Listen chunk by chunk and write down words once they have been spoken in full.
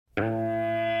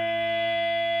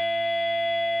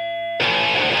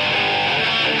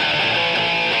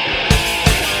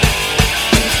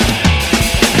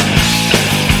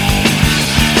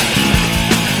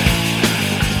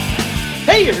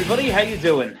everybody. How you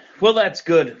doing? Well, that's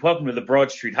good. Welcome to the Broad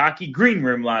Street Hockey Green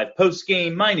Room Live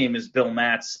post-game. My name is Bill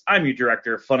Matz. I'm your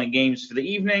director of fun and games for the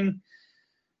evening.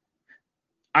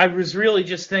 I was really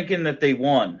just thinking that they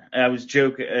won. I was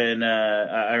joking, and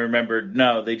I remembered,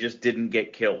 no, they just didn't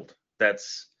get killed.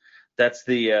 That's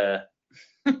the...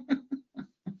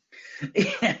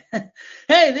 Yeah.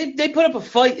 Hey, they put up a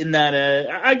fight in that.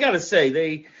 I gotta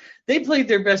say, they played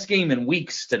their best game in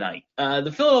weeks tonight.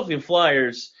 The Philadelphia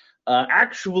Flyers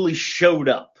actually showed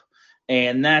up,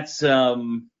 and that's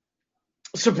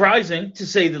surprising to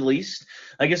say the least.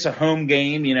 I guess a home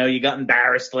game, you got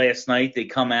embarrassed last night. They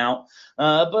come out,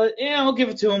 but I'll give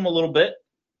it to them a little bit.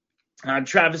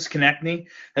 Travis Konechny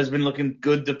has been looking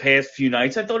good the past few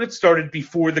nights. I thought it started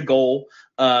before the goal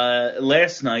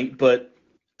last night, but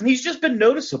he's just been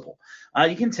noticeable.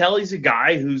 You can tell he's a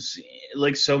guy who's,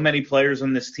 like so many players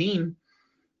on this team,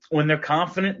 when they're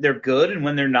confident, they're good, and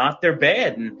when they're not, they're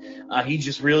bad. And he's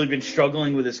just really been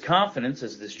struggling with his confidence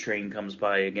as this train comes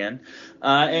by again.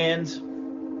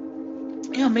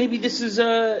 Maybe this is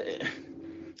I'm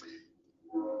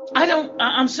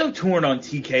so torn on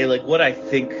TK, like what I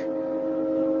think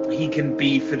he can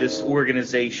be for this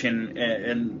organization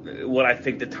and what I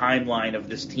think the timeline of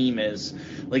this team is.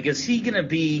 Like, is he going to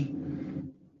be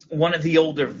one of the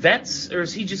older vets, or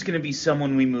is he just going to be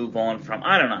someone we move on from?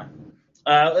 I don't know.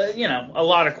 A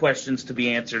lot of questions to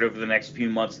be answered over the next few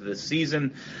months of this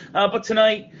season. But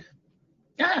tonight,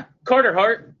 Carter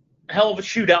Hart, hell of a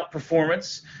shootout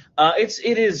performance.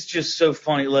 It is just so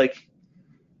funny. Like,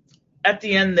 at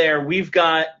the end there, we've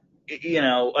got, a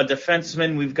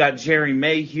defenseman. We've got Jerry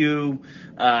Mayhew,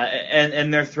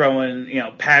 and they're throwing,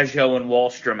 Pajot and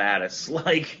Wallstrom at us.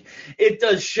 Like, it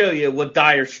does show you what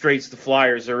dire straits the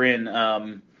Flyers are in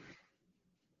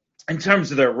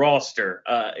terms of their roster,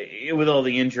 with all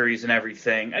the injuries and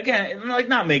everything. Again, like,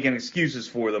 not making excuses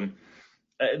for them.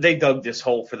 They dug this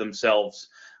hole for themselves.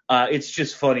 It's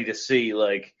just funny to see,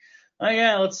 like,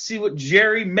 let's see what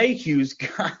Jerry Mayhew's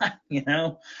got,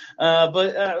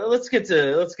 But let's get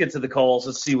to the calls.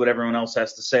 Let's see what everyone else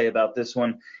has to say about this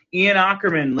one. Ian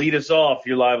Ackerman, lead us off.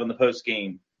 You're live on the post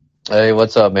game. Hey,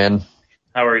 what's up, man?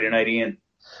 How are you tonight, Ian?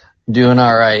 Doing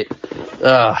all right.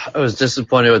 I was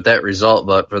disappointed with that result,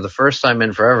 but for the first time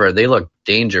in forever, they looked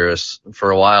dangerous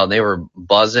for a while. They were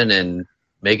buzzing and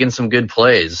making some good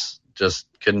plays. Just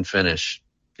couldn't finish.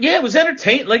 Yeah, it was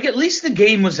entertaining. Like, at least the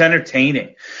game was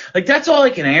entertaining. Like, that's all I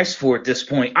can ask for at this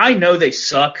point. I know they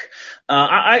suck.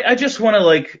 I just want to,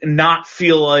 like, not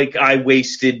feel like I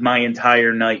wasted my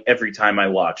entire night every time I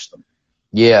watched them.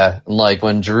 Yeah, like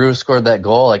when Giroux scored that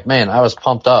goal, like, man, I was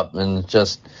pumped up and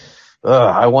just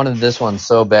I wanted this one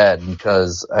so bad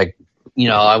because I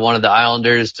wanted the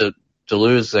Islanders to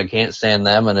lose. I can't stand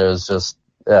them, and it was just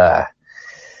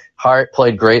Hart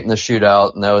played great in the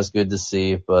shootout, and that was good to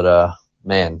see, but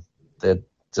man, that's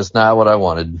just not what I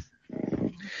wanted.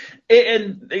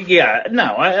 I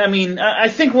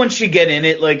think once you get in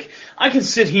it, like, I can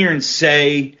sit here and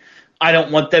say I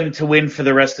don't want them to win for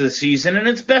the rest of the season, and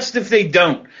it's best if they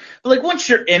don't. But, like, once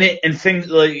you're in it and things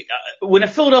like when a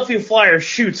Philadelphia Flyer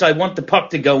shoots, I want the puck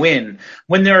to go in.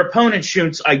 When their opponent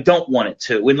shoots, I don't want it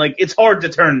to. And, like, it's hard to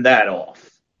turn that off.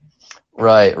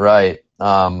 Right.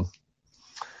 Yeah,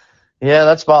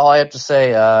 that's about all I have to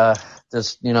say.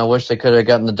 Just, wish they could have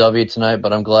gotten the W tonight,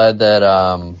 but I'm glad that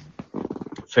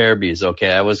Farabee's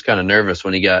okay. I was kind of nervous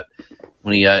when he got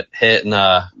hit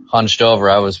and hunched over.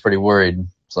 I was pretty worried.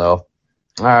 So,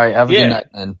 all right, have a good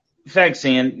night, man. Thanks,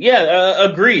 Ian. Yeah,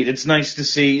 agreed. It's nice to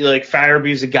see, like,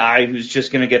 Farabee's a guy who's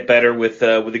just going to get better with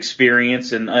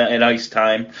experience and ice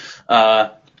time.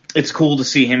 It's cool to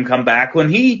see him come back. When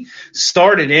he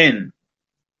started in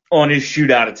on his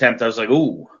shootout attempt, I was like,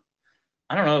 ooh,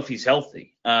 I don't know if he's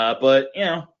healthy. But,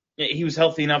 he was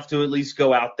healthy enough to at least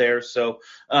go out there. So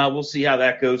we'll see how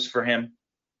that goes for him.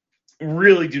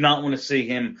 Really do not want to see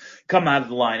him come out of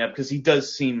the lineup because he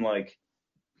does seem like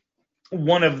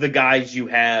one of the guys you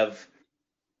have,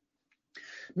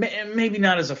 maybe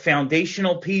not as a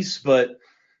foundational piece, but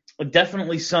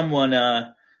definitely someone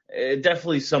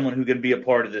who can be a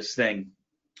part of this thing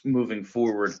moving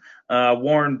forward.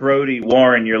 Warren Brody.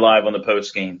 Warren, you're live on the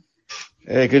post game.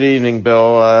 Hey, good evening,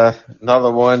 Bill.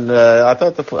 Another one.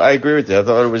 I agree with you. I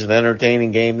thought it was an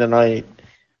entertaining game tonight.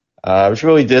 I was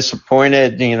really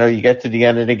disappointed. You get to the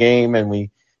end of the game and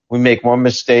we make one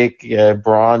mistake.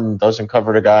 Braun doesn't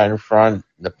cover the guy in front.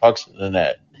 The puck's in the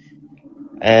net.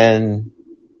 And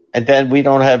then we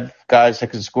don't have guys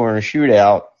that can score in a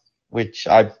shootout, which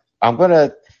I'm going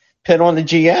to pin on the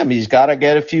GM. He's got to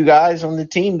get a few guys on the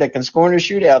team that can score in a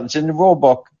shootout. It's in the rule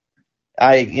book.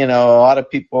 A lot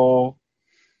of people,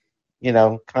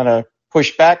 kind of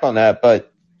push back on that,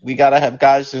 but we got to have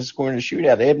guys that score in the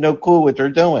shootout. They have no clue what they're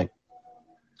doing.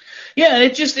 Yeah,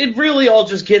 and it really all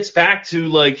just gets back to,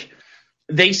 like,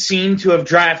 they seem to have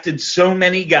drafted so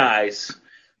many guys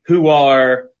who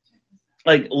are,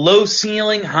 like, low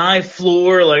ceiling, high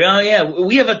floor. Like, oh yeah,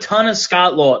 we have a ton of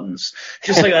Scott Lawtons,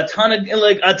 just like a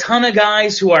ton of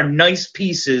guys who are nice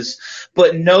pieces,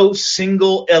 but no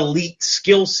single elite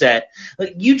skill set.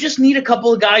 Like, you just need a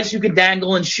couple of guys who can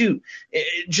dangle and shoot.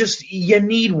 You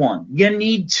need one, you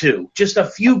need two, just a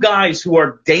few guys who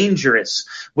are dangerous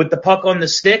with the puck on the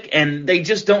stick, and they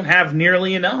just don't have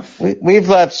nearly enough. We've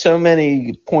left so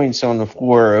many points on the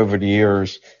floor over the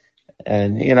years.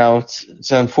 And, it's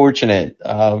unfortunate.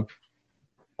 But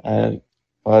I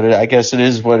guess it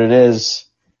is what it is.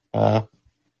 We'll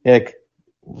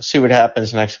see what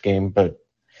happens next game, but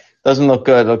doesn't look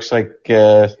good. Looks like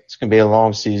it's going to be a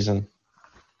long season.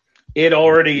 It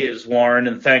already is, Warren,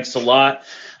 and thanks a lot.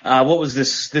 What was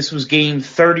this? This was game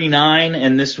 39,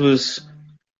 and this was,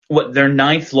 their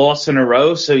 9th loss in a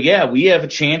row. So, yeah, we have a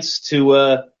chance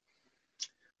to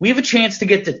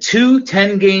get to 2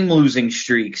 10-game losing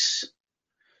streaks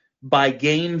by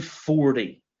game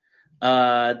 40.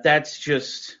 That's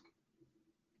just,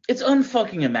 it's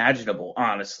unfucking imaginable,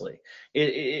 honestly.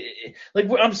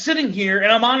 I'm sitting here,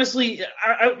 and I'm honestly,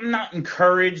 I'm not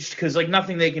encouraged, because, like,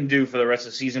 nothing they can do for the rest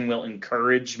of the season will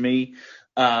encourage me,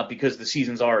 because the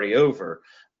season's already over.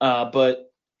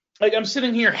 But, like, I'm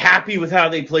sitting here happy with how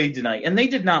they played tonight, and they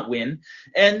did not win,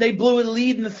 and they blew a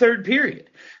lead in the 3rd period.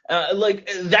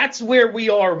 That's where we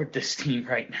are with this team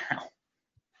right now.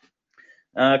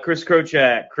 Chris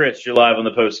Krochak. Chris, you're live on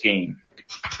the post game.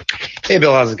 Hey,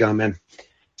 Bill, how's it going, man?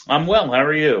 I'm well. How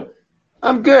are you?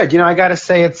 I'm good. I got to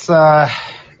say it's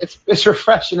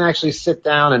refreshing to actually sit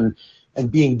down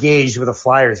and be engaged with a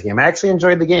Flyers game. I actually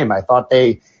enjoyed the game. I thought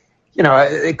it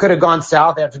could have gone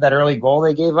south after that early goal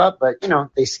they gave up, but,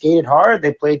 they skated hard,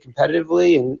 they played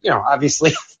competitively, and,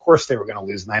 obviously, of course they were going to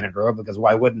lose 9 in a row, because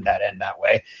why wouldn't that end that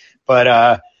way?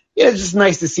 But, it's just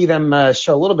nice to see them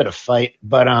show a little bit of fight.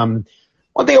 But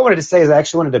one thing I wanted to say is I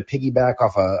actually wanted to piggyback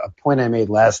off a point I made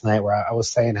last night, where I was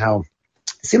saying how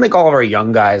it seemed like all of our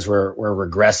young guys were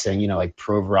regressing, like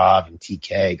Provorov and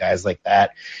TK, guys like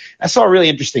that. I saw a really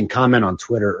interesting comment on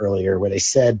Twitter earlier where they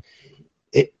said,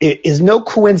 it is no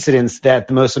coincidence that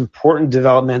the most important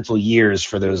developmental years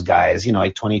for those guys,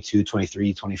 like 22,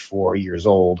 23, 24 years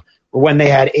old, were when they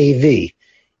had AV.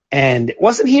 And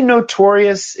wasn't he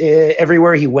notorious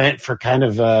everywhere he went for kind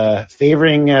of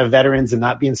favoring veterans and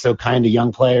not being so kind to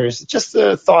young players? Just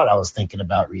a thought I was thinking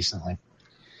about recently.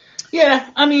 Yeah,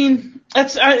 I mean,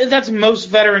 that's most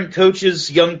veteran coaches.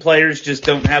 Young players just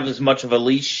don't have as much of a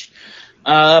leash.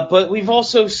 But we've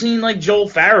also seen, like, Joel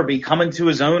Farabee come into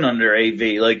his own under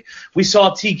AV. Like, we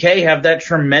saw TK have that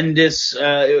tremendous,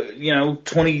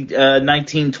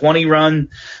 2019-20 run.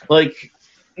 Like,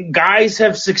 guys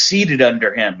have succeeded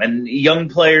under him, and young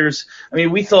players. I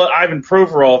mean, we thought Ivan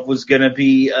Provorov was going to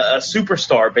be a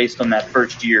superstar based on that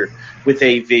first year with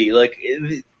AV. Like,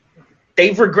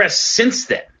 they've regressed since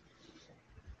then.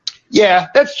 Yeah,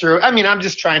 that's true. I mean, I'm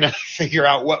just trying to figure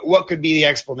out what could be the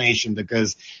explanation,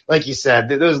 because, like you said,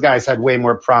 those guys had way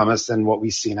more promise than what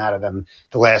we've seen out of them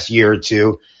the last year or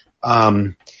two.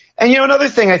 And, another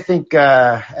thing I think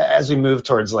as we move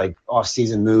towards, like,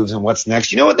 off-season moves and what's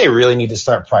next, what they really need to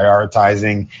start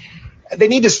prioritizing? They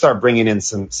need to start bringing in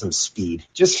some speed.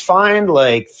 Just find,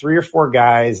 like, 3 or 4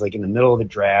 guys, like, in the middle of the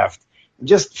draft.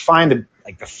 Just find,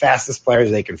 the fastest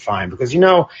players they can find, because,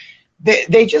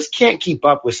 They just can't keep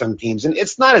up with some teams. And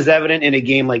it's not as evident in a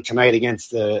game like tonight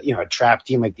against a trap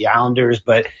team like the Islanders.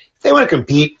 But if they want to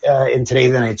compete in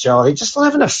today's NHL, they just don't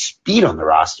have enough speed on the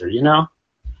roster,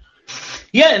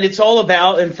 Yeah, and it's all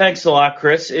about, and thanks a lot,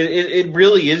 Chris, it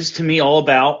really is, to me, all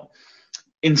about,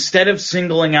 instead of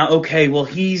singling out, okay, well,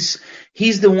 he's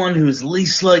the one who's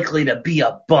least likely to be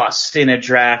a bust in a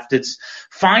draft. It's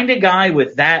find a guy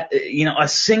with that, a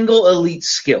single elite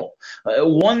skill.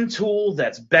 One tool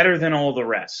that's better than all the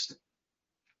rest.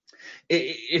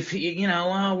 If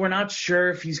we're not sure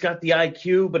if he's got the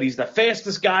IQ, but he's the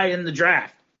fastest guy in the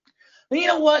draft. And you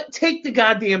know what? Take the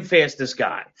goddamn fastest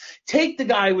guy. Take the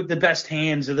guy with the best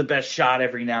hands or the best shot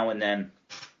every now and then.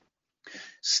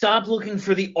 Stop looking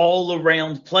for the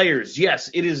all-around players. Yes,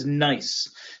 it is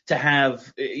nice to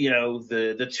have,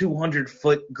 the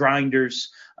 200-foot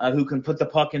grinders who can put the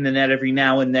puck in the net every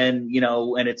now and then,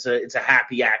 and it's a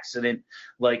happy accident,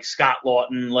 like Scott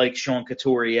Lawton, like Sean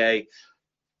Couturier.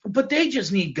 But they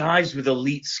just need guys with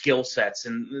elite skill sets,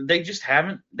 and they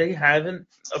haven't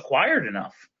acquired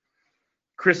enough.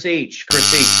 Chris H., you're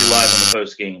live on the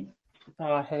post game.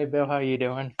 Hey, Bill, how you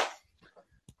doing?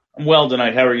 I'm well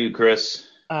tonight. How are you, Chris?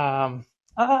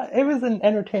 It was an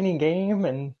entertaining game,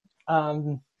 and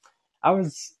um,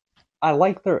 I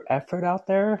liked their effort out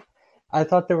there. I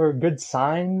thought there were good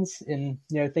signs in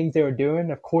things they were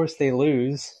doing. Of course, they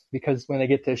lose because when they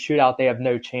get to a shootout, they have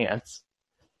no chance.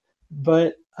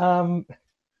 But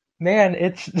man,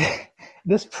 it's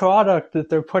this product that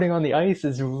they're putting on the ice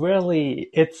is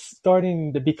it's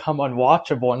starting to become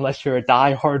unwatchable unless you're a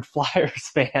diehard Flyers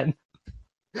fan.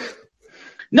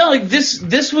 No, like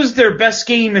this was their best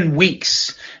game in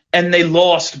weeks, and they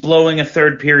lost blowing a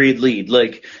third period lead.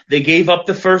 Like, they gave up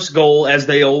the first goal, as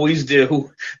they always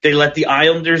do. They let the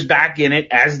Islanders back in it,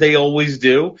 as they always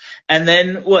do. And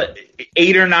then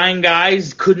 8 or 9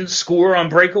 guys couldn't score on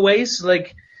breakaways?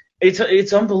 Like,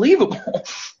 it's unbelievable.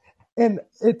 And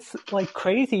it's like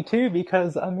crazy too,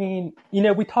 because I mean,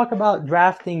 we talk about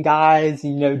drafting guys,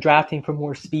 drafting for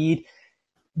more speed.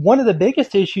 One of the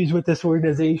biggest issues with this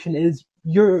organization is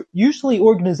usually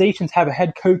organizations have a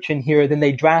head coach in here, then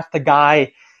they draft the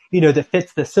guy, that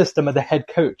fits the system of the head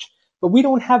coach. But we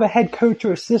don't have a head coach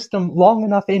or a system long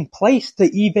enough in place to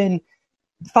even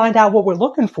find out what we're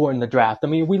looking for in the draft. I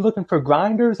mean, are we looking for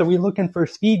grinders? Are we looking for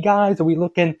speed guys? Are we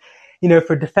looking,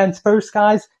 for defense first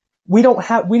guys? We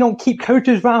don't keep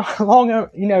coaches around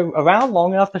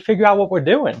long enough to figure out what we're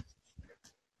doing.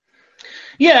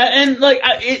 Yeah, and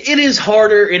it is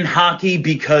harder in hockey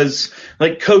because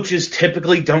coaches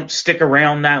typically don't stick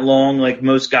around that long. Like,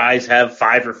 most guys have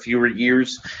 5 or fewer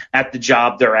years at the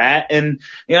job they're at, and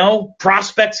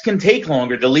prospects can take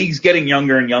longer. The league's getting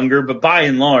younger and younger, but by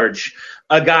and large,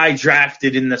 a guy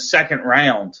drafted in the second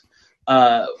round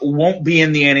won't be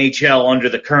in the NHL under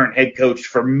the current head coach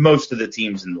for most of the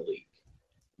teams in the league.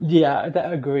 Yeah,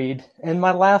 agreed. And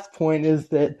my last point is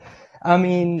that, I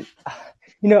mean,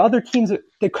 other teams,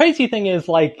 the crazy thing is,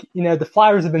 the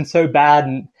Flyers have been so bad,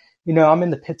 and, I'm in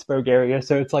the Pittsburgh area,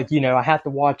 so it's I have to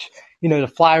watch, the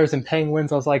Flyers and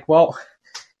Penguins. I was like, well,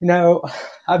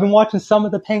 I've been watching some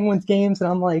of the Penguins games, and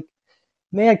I'm like,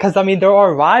 man, because, I mean, they're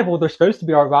our rival. They're supposed to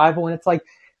be our rival, and it's like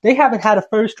they haven't had a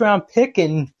first-round pick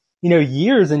in,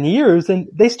 years and years, and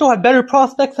they still have better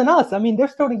prospects than us. I mean, they're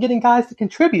still getting guys to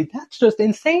contribute. That's just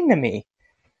insane to me.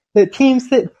 The teams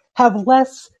that have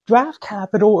less draft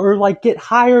capital or get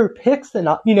higher picks than,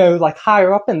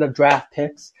 higher up in the draft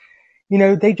picks,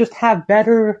 they just have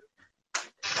better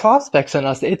prospects than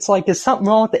us. It's like, is something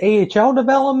wrong with the AHL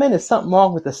development? Is something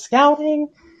wrong with the scouting?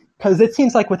 Because it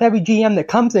seems like with every GM that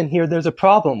comes in here, there's a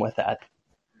problem with that.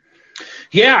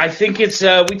 Yeah, I think it's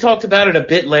we talked about it a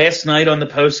bit last night on the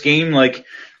post game.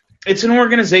 It's an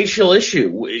organizational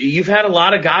issue. You've had a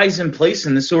lot of guys in place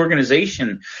in this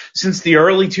organization since the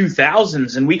early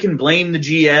 2000s, and we can blame the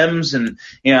GMs and,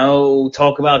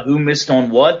 talk about who missed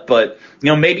on what, but,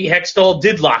 maybe Hextall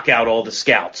did lock out all the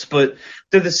scouts, but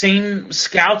they're the same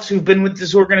scouts who've been with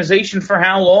this organization for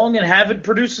how long and haven't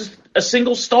produced a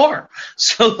single star.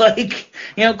 So,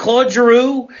 Claude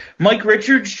Giroux, Mike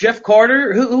Richards, Jeff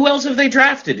Carter, who else have they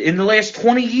drafted in the last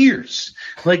 20 years?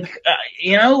 That's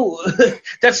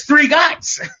 3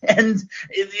 guys, and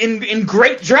in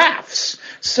great drafts.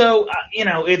 So,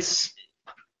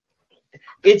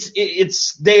 it's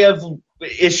they have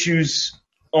issues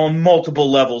on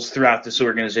multiple levels throughout this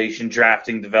organization,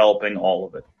 drafting, developing, all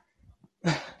of it.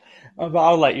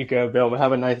 I'll let you go, Bill, but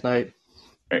have a nice night.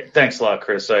 All right, thanks a lot,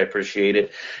 Chris. I appreciate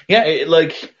it. Yeah,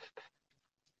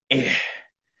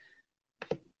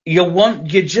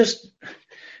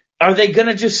 are they going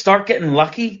to just start getting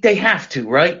lucky? They have to,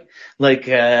 right?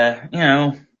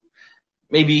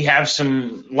 Maybe have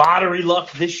some lottery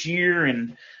luck this year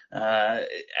and,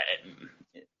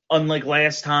 unlike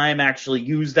last time, actually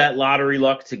use that lottery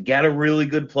luck to get a really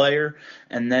good player.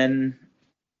 And then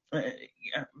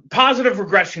positive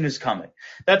regression is coming.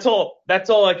 That's all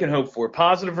I can hope for.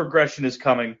 Positive regression is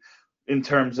coming in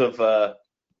terms of the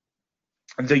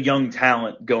young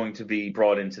talent going to be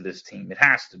brought into this team. It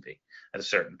has to be at a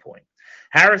certain point.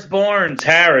 Harris Barnes.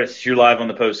 Harris, you're live on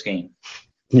the post game.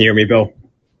 Can you hear me, Bill?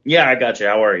 Yeah, I got you.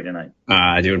 How are you tonight?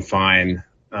 Doing fine.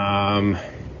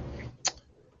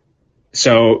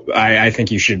 So I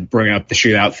think you should bring up the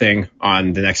shootout thing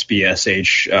on the next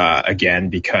BSH again,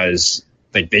 because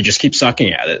they just keep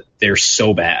sucking at it. They're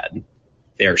so bad.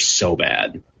 They're so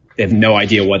bad. They have no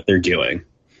idea what they're doing.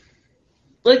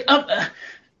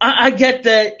 I get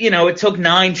that, it took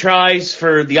 9 tries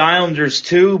for the Islanders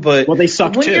too, but they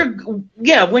suck too.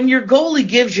 When your goalie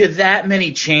gives you that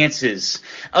many chances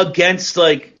against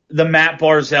the Matt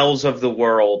Barzels of the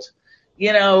world,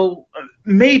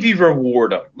 maybe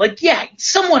reward them.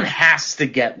 Someone has to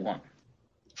get one.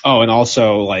 Oh, and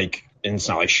also and it's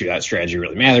not like shootout strategy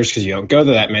really matters because you don't go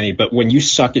to that many, but when you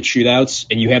suck at shootouts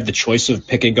and you have the choice of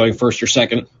picking going first or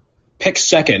second, pick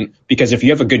second, because if you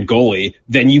have a good goalie,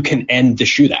 then you can end the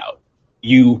shootout.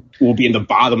 You will be in the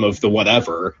bottom of the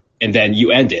whatever, and then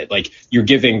you end it. Like, you're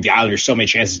giving the Islanders so many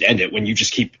chances to end it when you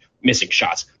just keep missing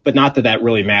shots. But not that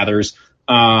really matters.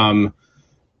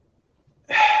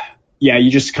 Yeah,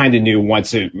 you just kind of knew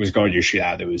once it was going to a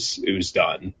shootout, it was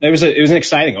done. It was an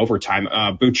exciting overtime.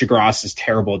 Buccigross is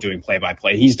terrible at doing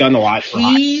play-by-play. He's done a lot for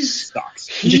He's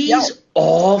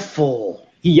awful.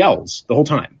 He yells the whole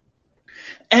time.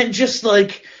 And just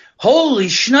like, holy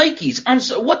shnikes.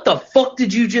 What the fuck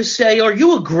did you just say? Are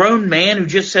you a grown man who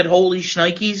just said holy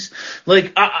shnikes?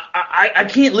 Like, I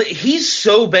can't. He's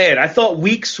so bad. I thought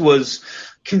Weeks was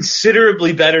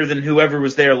considerably better than whoever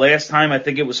was there last time. I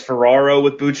think it was Ferraro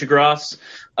with Buccigross.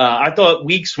 I thought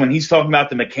Weeks, when he's talking about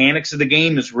the mechanics of the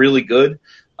game, is really good.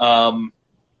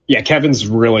 Yeah, Kevin's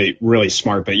really, really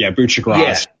smart, but yeah,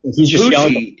 Buccigross, he's just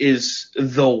Bucci is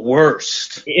the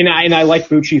worst. And I like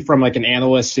Bucci from like an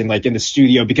analyst and like in the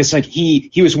studio, because like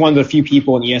he was one of the few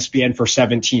people in ESPN for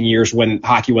 17 years when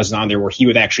hockey wasn't on there where he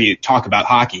would actually talk about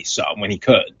hockey some when he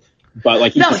could. But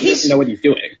like he doesn't know what he's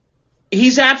doing.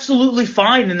 He's absolutely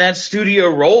fine in that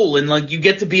studio role, and like you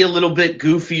get to be a little bit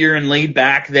goofier and laid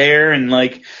back there, and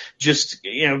like just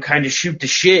kind of shoot the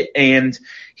shit. And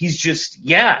he's just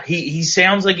he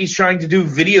sounds like he's trying to do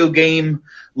video game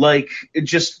like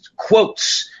just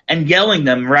quotes and yelling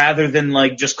them rather than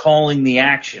like just calling the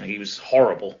action. He was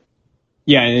horrible.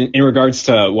 Yeah, in regards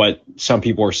to what some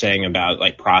people were saying about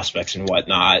like prospects and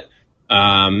whatnot,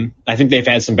 I think they've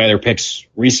had some better picks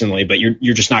recently, but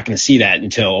you're just not going to see that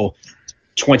until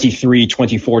 23,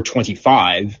 24,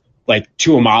 25. Like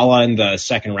Tuamala in the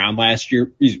second round last year,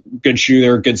 he's a good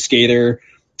shooter, good skater.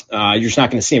 You're just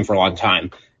not going to see him for a long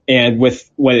time. And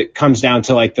with when it comes down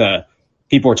to like the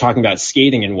people are talking about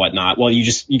skating and whatnot, well,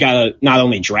 you got to not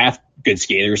only draft good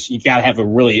skaters, you got to have a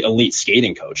really elite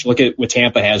skating coach. Look at what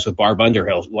Tampa has with Barb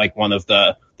Underhill, like one of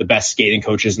the best skating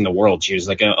coaches in the world. She was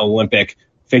like an Olympic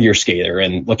figure skater,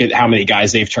 and look at how many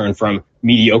guys they've turned from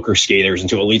mediocre skaters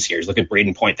into elite skaters. Look at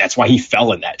Braden Point. That's why he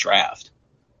fell in that draft.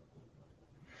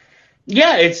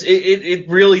 Yeah, it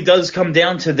really does come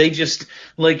down to they just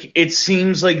like it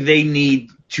seems like they need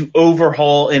to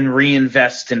overhaul and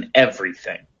reinvest in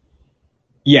everything.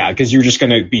 Yeah, because you're just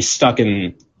going to be stuck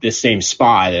in the same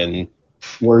spot, and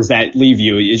where does that leave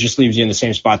you? It just leaves you in the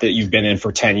same spot that you've been in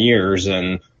for 10 years,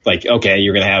 and like, okay,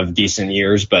 you're going to have decent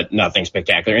years, but nothing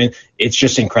spectacular. And it's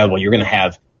just incredible. You're going to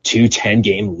have 2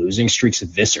 10-game losing streaks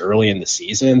this early in the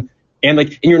season,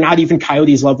 and you're not even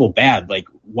Coyotes level bad. Like,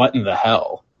 what in the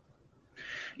hell?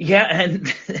 Yeah, and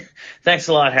thanks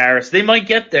a lot, Harris. They might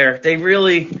get there. They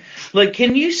really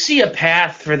can you see a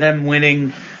path for them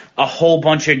winning a whole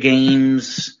bunch of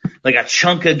games, like a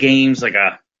chunk of games,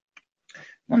 let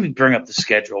me bring up the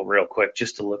schedule real quick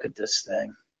just to look at this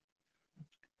thing.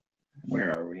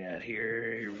 Where are we at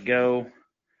here? Here we go.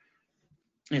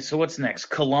 Yeah, so what's next?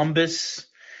 Columbus.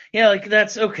 Yeah,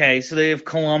 that's okay. So they have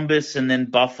Columbus and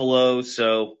then Buffalo.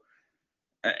 So,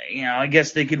 I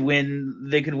guess they could win.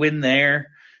 They could win there.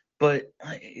 But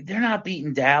they're not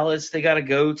beating Dallas. They got to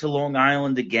go to Long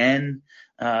Island again.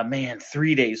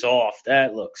 3 days off.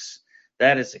 That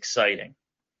is exciting.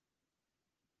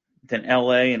 Then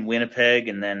LA and Winnipeg,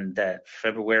 and then that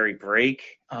February break.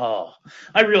 Oh,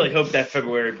 I really hope that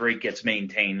February break gets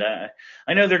maintained.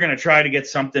 I know they're going to try to get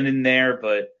something in there,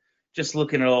 but just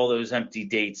looking at all those empty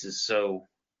dates is so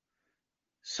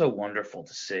wonderful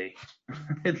to see.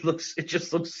 It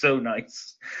just looks so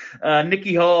nice.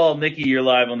 Nikki Hall, you're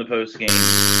live on the post game.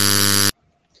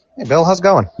 Hey Bill, how's it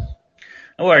going?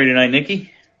 How are you tonight,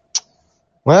 Nikki?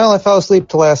 Well, I fell asleep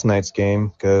to last night's game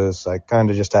because I kind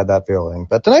of just had that feeling.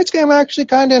 But tonight's game I actually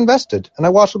kind of invested, and I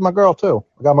watched with my girl too.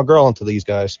 I got my girl into these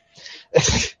guys.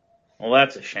 Well,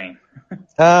 that's a shame.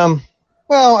 Well,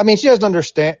 I mean, she doesn't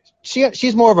understand.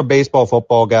 She's more of a baseball,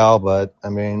 football gal, but I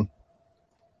mean,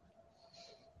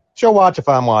 she'll watch if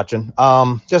I'm watching.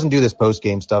 She doesn't do this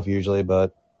post-game stuff usually,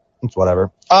 but it's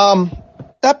whatever.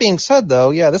 That being said, though,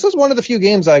 yeah, this is one of the few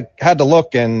games I had to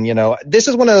look, and, this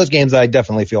is one of those games I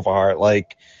definitely feel for heart.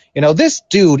 Like, this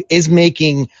dude is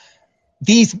making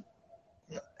these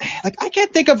 – I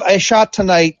can't think of a shot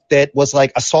tonight that was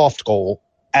like a soft goal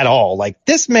at all. Like,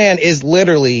 this man is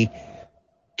literally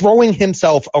throwing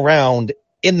himself around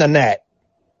in the net,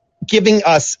 giving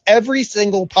us every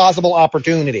single possible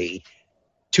opportunity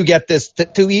to get this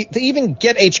to even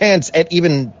get a chance at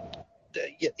even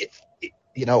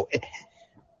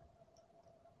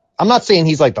I'm not saying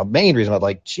he's like the main reason,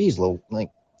 but geez,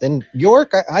 in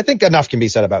York, I think enough can be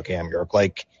said about Cam York.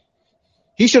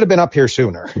 He should have been up here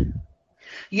sooner.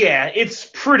 Yeah, it's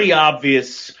pretty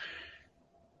obvious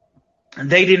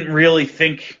they didn't really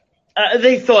think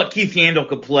They thought Keith Yandle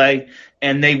could play,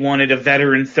 and they wanted a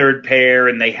veteran third pair,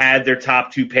 and they had their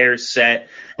top two pairs set,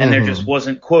 and there just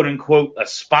wasn't, quote unquote, a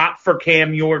spot for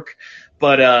Cam York.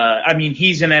 But I mean,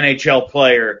 he's an NHL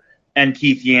player, and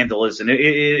Keith Yandle isn't.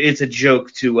 It's a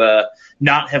joke to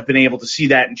not have been able to see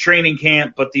that in training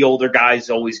camp, but the older guy's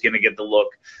always going to get the look,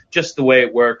 just the way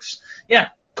it works. Yeah,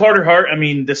 Carter Hart, I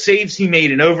mean, the saves he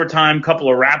made in overtime,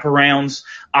 couple of wraparounds,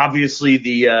 obviously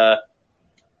the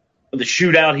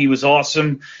shootout, he was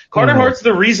awesome. Carter Hart's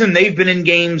the reason they've been in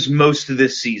games most of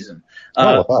this season.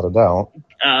 Without a doubt.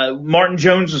 Martin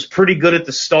Jones was pretty good at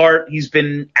the start. He's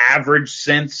been average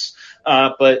since.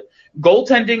 But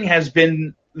goaltending has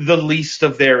been the least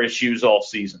of their issues all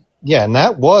season. Yeah,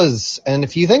 and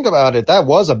if you think about it, that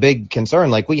was a big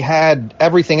concern. Like, we had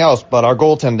everything else, but our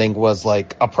goaltending was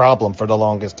like a problem for the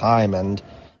longest time. And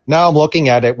now I'm looking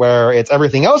at it where it's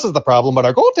everything else is the problem, but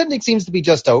our goaltending seems to be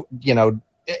just,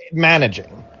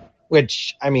 managing,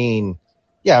 which, I mean,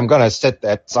 yeah, I'm going to sit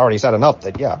that's already said enough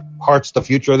that, yeah, Hart's the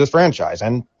future of this franchise,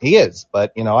 and he is.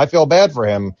 But, I feel bad for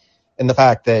him in the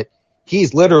fact that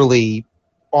he's literally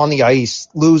on the ice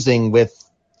losing with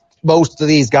most of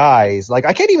these guys. Like,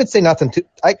 I can't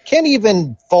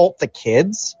even fault the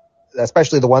kids,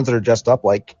 especially the ones that are dressed up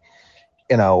like,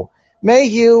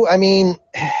 Mayhew. I mean,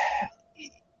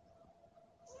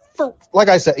 like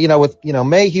I said, with,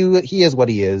 Mayhew, he is what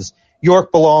he is.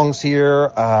 York belongs here.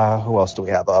 Who else do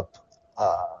we have up?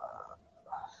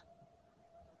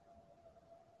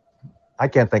 I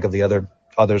can't think of the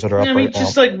others that are up right now.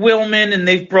 Just like Willman, and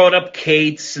they've brought up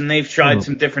Cates, and they've tried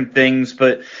some different things,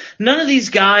 but none of these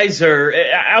guys are,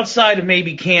 outside of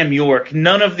maybe Cam York,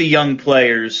 none of the young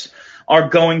players are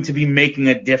going to be making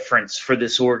a difference for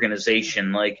this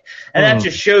organization. And that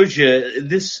just shows you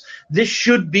this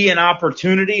should be an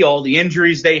opportunity. All the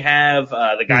injuries they have,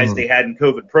 the guys they had in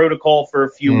COVID protocol for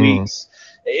a few weeks.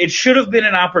 It should have been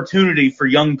an opportunity for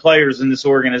young players in this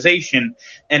organization,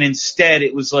 and instead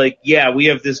it was like, yeah, we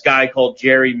have this guy called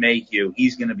Jerry Mayhew.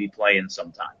 He's going to be playing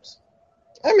sometimes.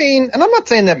 I mean, and I'm not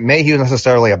saying that Mayhew is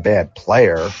necessarily a bad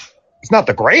player. He's not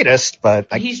the greatest,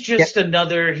 but he's just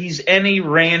he's any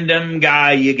random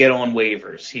guy you get on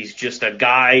waivers. He's just a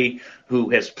guy who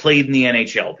has played in the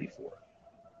NHL before.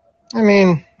 I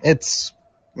mean, it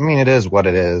is what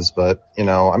it is, but,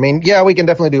 yeah, we can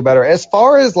definitely do better. As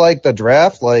far as, the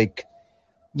draft,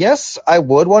 yes, I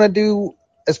would want to do,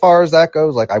 as far as that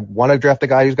goes, I want to draft a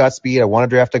guy who's got speed. I want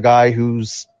to draft a guy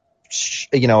who's,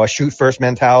 a shoot-first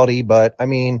mentality, but, I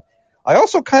mean, I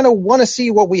also kind of want to see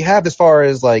what we have as far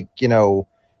as,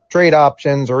 trade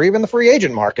options or even the free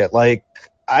agent market.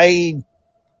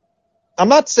 I'm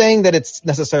not saying that it's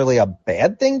necessarily a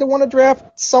bad thing to want to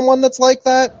draft someone that's like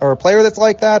that or a player that's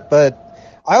like that, but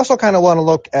I also kind of want to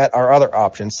look at our other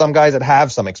options, some guys that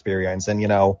have some experience. And,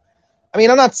 I'm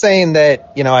not saying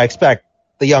that, I expect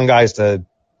the young guys to,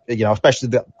 especially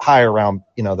the higher round,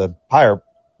 the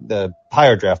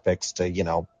higher draft picks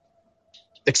to,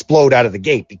 explode out of the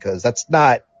gate, because that's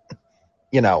not,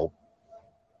 how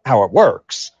it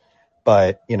works.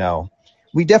 But,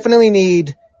 we definitely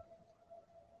need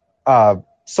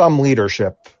some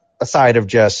leadership aside of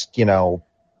just,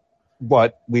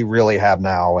 what we really have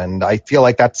now. And I feel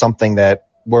like that's something that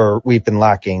we've been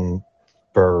lacking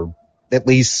for at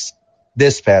least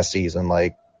this past season.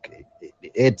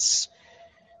 There's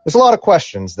a lot of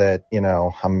questions that,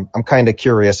 I'm kind of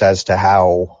curious as to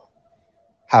how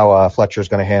Fletcher's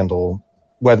going to handle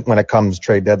when it comes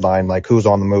trade deadline, who's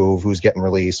on the move, who's getting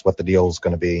released, what the deal's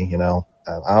going to be,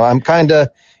 I'm kind of,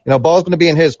 ball's going to be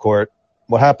in his court.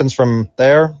 What happens from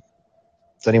there,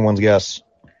 it's anyone's guess.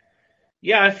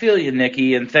 Yeah, I feel you,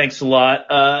 Nikki, and thanks a lot.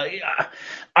 I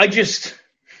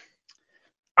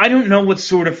don't know what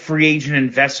sort of free agent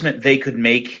investment they could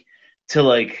make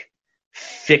to,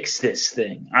 fix this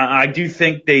thing. I do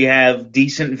think they have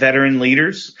decent veteran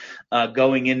leaders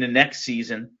going into next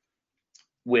season.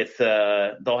 With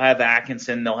they'll have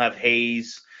Atkinson, they'll have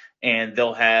Hayes, and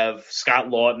they'll have Scott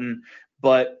Lawton.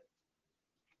 But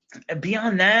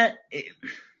beyond that,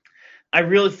 I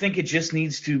really think it just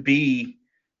needs to be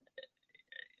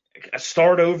a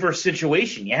start over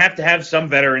situation. You have to have some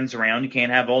veterans around. You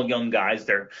can't have all young guys.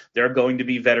 There are going to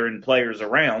be veteran players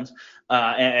around.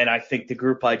 And I think the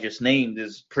group I just named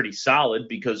is pretty solid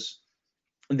because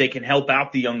they can help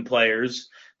out the young players.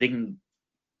 They can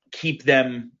keep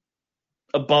them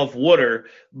above water,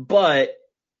 but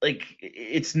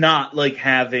it's not like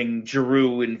having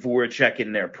Giroux and Voracek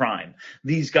in their prime.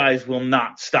 These guys will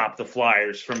not stop the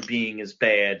Flyers from being as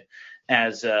bad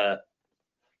as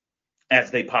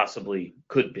they possibly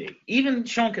could be. Even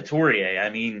Sean Couturier, I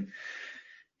mean,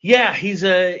 yeah,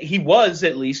 he was,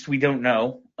 at least we don't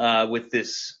know, with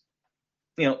this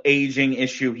aging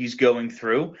issue he's going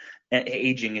through.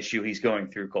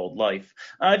 Called life.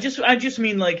 I just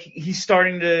mean like he's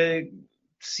starting to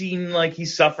seem like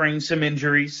he's suffering some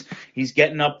injuries. He's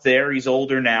getting up there. He's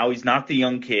older now. He's not the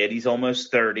young kid. He's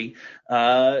almost 30.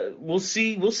 We'll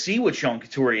see what Sean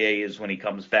Couturier is when he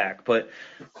comes back. But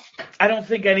I don't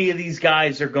think any of these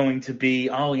guys are going to be,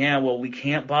 oh yeah, well, we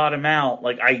can't bottom out.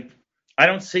 Like I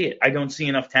don't see it. I don't see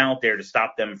enough talent there to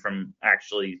stop them from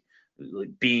actually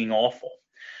being awful.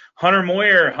 Hunter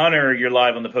Moyer, Hunter, you're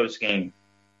live on the post game.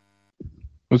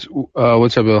 What's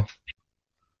up, Bill?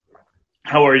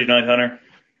 How are you tonight, Hunter?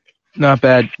 Not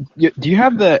bad. Do you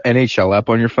have the NHL app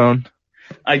on your phone?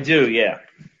 I do, yeah.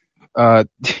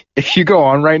 If you go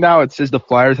on right now, it says the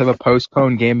Flyers have a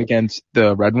postponed game against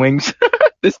the Red Wings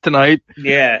this tonight.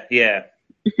 Yeah.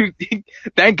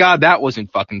 Thank God that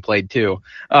wasn't fucking played too.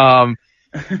 Do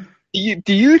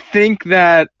you think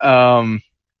that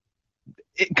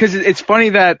because it's funny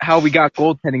that how we got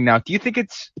goaltending now. Do you think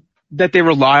it's that they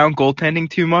rely on goaltending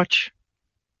too much?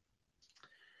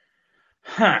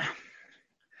 I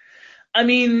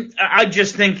mean, I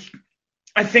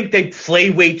think they play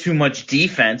way too much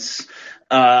defense.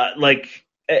 But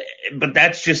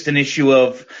that's just an issue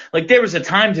of like there was a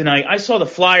time tonight I saw the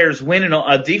Flyers win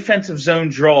a defensive zone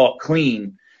draw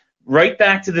clean. Right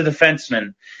back to the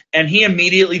defenseman, and he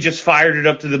immediately just fired it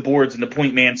up to the boards, and the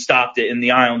point man stopped it, and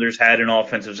the Islanders had an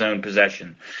offensive zone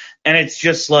possession. And it's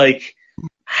just like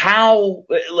how,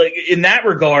 like in that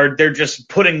regard, they're just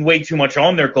putting way too much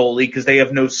on their goalie because they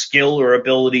have no skill or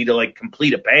ability to like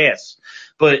complete a pass.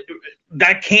 But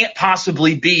that can't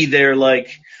possibly be their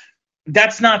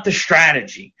that's not the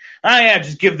strategy.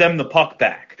 Just give them the puck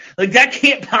back. Like that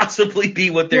can't possibly be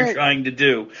what they're trying to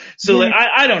do. So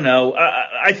I don't know.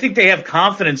 I think they have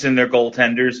confidence in their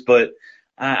goaltenders, but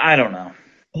I don't know.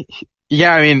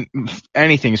 Yeah, I mean,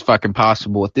 anything's fucking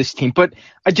possible with this team. But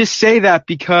I just say that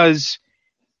because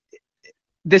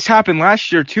this happened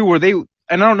last year too, where and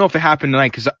I don't know if it happened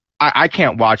tonight because I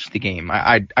can't watch the game.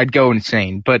 I'd go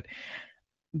insane. But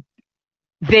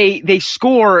they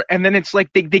score, and then it's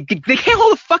like they can't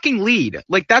hold a fucking lead.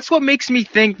 Like that's what makes me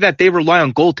think that they rely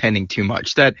on goaltending too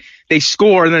much. That they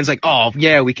score, and then it's like, oh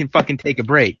yeah, we can fucking take a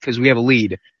break because we have a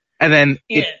lead, and then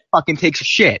it fucking takes a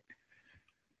shit.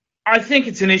 I think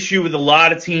it's an issue with a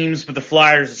lot of teams, but the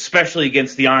Flyers, especially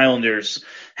against the Islanders,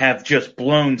 have just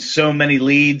blown so many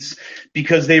leads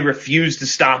because they refuse to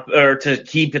stop or to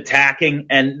keep attacking,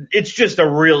 and it's just a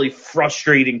really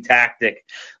frustrating tactic.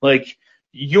 Like,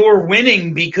 you're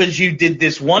winning because you did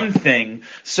this one thing,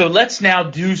 so let's now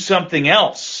do something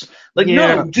else.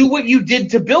 No, do what you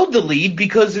did to build the lead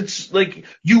because it's like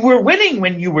you were winning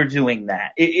when you were doing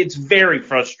that. It's very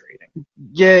frustrating.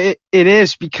 Yeah, it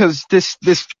is because this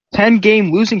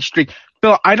 10-game losing streak.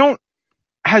 Bill,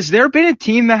 has there been a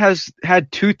team that has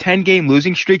had 2 10-game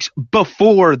losing streaks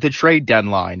before the trade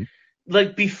deadline?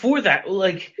 Like before that,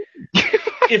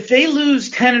 if they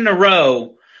lose 10 in a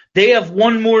row, they have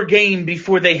one more game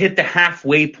before they hit the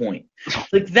halfway point.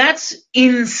 Like that's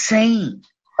insane.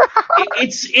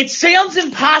 It sounds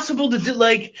impossible to do.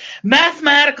 Like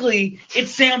mathematically, it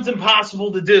sounds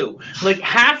impossible to do. Like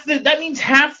that means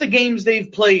half the games they've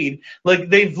played, like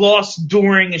they've lost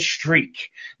during a streak.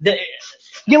 To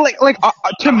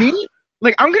me,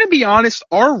 like I'm gonna be honest,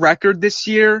 our record this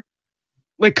year,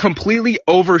 like completely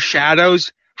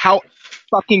overshadows how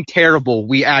fucking terrible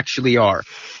we actually are.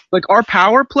 Like our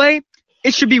power play,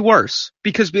 it should be worse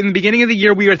because in the beginning of the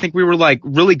year, we were like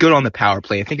really good on the power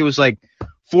play. I think it was like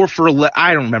 4 for 11.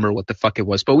 I don't remember what the fuck it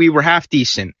was, but we were half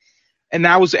decent, and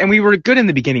we were good in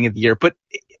the beginning of the year. But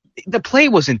the play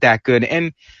wasn't that good,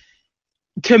 and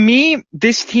to me,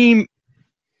 this team.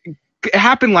 It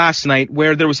happened last night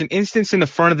where there was an instance in the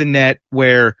front of the net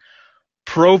where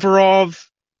Provorov.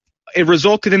 It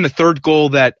resulted in the third goal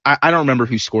that I don't remember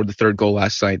who scored the third goal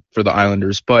last night for the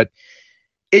Islanders, but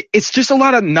it's just a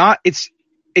lot of it's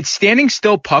standing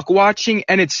still puck watching,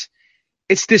 and it's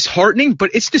disheartening,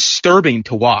 but it's disturbing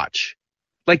to watch.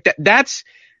 Like that's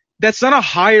not a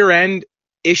higher end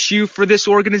issue for this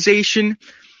organization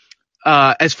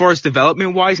as far as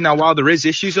development wise. Now, while there is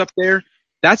issues up there,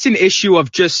 that's an issue of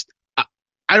just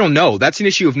I don't know. That's an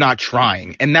issue of not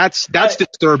trying, and that's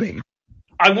disturbing.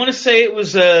 I want to say it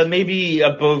was maybe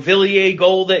a Beauvillier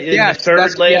goal that in the third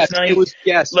last night. It was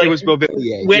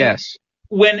Beauvillier.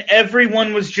 When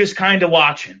everyone was just kind of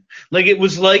watching, like it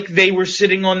was like they were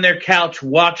sitting on their couch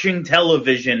watching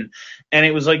television, and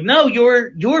it was like, no,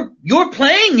 you're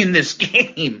playing in this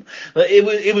game.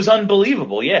 It was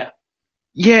unbelievable. Yeah.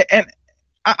 Yeah, and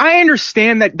I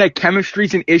understand that chemistry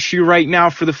is an issue right now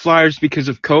for the Flyers because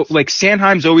of like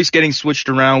Sanheim's always getting switched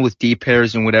around with deep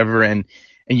pairs and whatever, and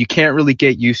and you can't really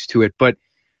get used to it. But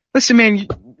listen, man,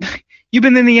 you've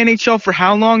been in the NHL for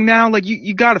how long now? Like,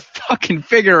 you got to fucking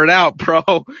figure it out,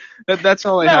 bro. That's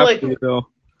all I have for you, Bill.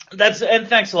 And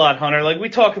thanks a lot, Hunter. Like, we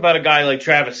talk about a guy like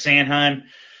Travis Sanheim,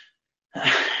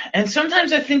 and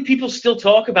sometimes I think people still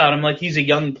talk about him like he's a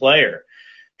young player.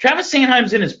 Travis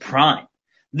Sanheim's in his prime.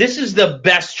 This is the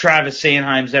best Travis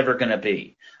Sanheim's ever going to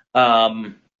be.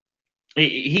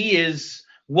 He is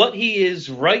what he is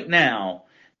right now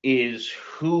is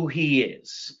who he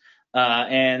is.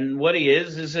 And what he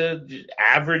is a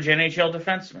average NHL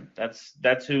defenseman.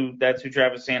 That's who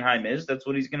Travis Sanheim is. That's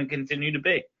what he's going to continue to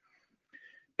be.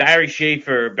 Barry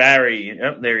Schaefer, there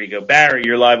you go. Barry,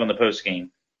 you're live on the post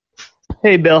game.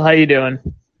 Hey, Bill, how you doing?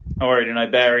 How are you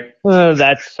tonight, Barry? Oh,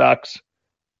 that sucks.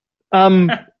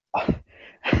 I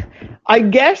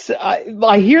guess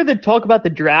I hear the talk about the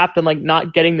draft and like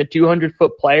not getting the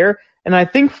 200-foot player, and I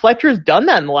think Fletcher's done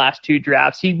that in the last 2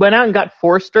 drafts. He went out and got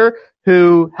Forster,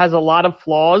 who has a lot of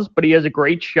flaws, but he has a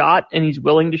great shot and he's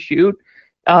willing to shoot.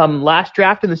 Last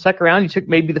draft in the second round, he took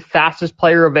maybe the fastest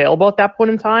player available at that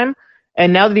point in time,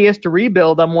 and now that he has to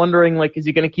rebuild, I'm wondering, like, is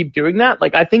he going to keep doing that?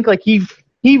 Like, I think like he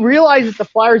realized that the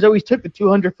Flyers always took the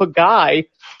 200-foot guy,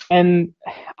 and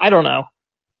I don't know.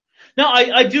 No,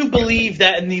 I do believe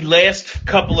that in the last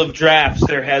couple of drafts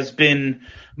there has been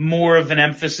more of an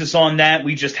emphasis on that.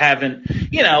 We just haven't,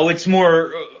 it's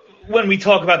more when we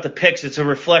talk about the picks, it's a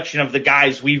reflection of the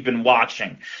guys we've been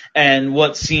watching and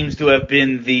what seems to have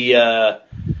been the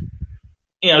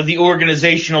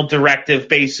organizational directive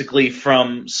basically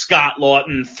from Scott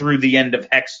Lawton through the end of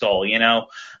Hextall,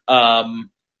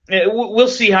 We'll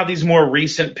see how these more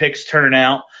recent picks turn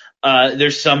out.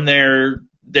 There's some there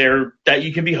that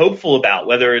you can be hopeful about,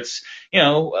 whether it's,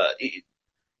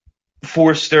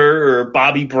 Forster or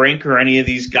Bobby Brink or any of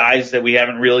these guys that we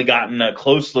haven't really gotten a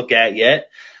close look at yet.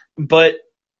 But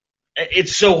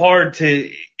it's so hard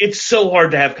to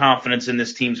have confidence in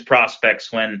this team's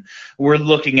prospects when we're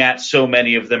looking at so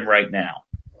many of them right now.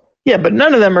 Yeah, but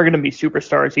none of them are going to be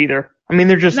superstars either. I mean,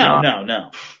 they're just not.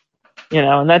 No.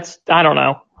 And that's, I don't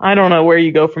know. I don't know where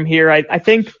you go from here. I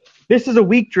think this is a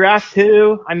weak draft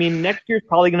too. I mean, next year's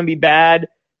probably going to be bad.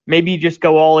 Maybe you just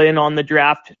go all in on the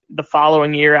draft the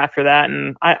following year after that,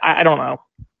 and I don't know.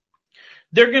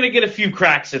 They're going to get a few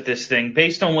cracks at this thing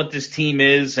based on what this team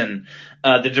is and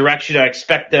the direction I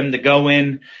expect them to go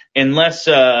in. Unless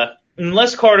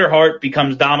Carter Hart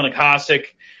becomes Dominic Hasek,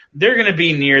 they're going to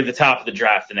be near the top of the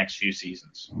draft the next few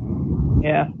seasons.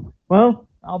 Yeah. Well,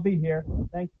 I'll be here.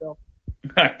 Thanks, Bill.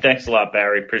 All right, thanks a lot,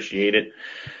 Barry. Appreciate it.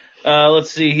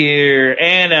 Let's see here.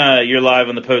 Anna, you're live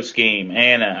on the post game.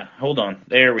 Anna, hold on.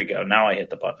 There we go. Now I hit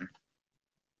the button.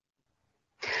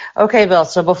 Okay, Bill.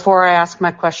 So before I ask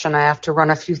my question, I have to run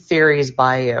a few theories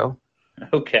by you.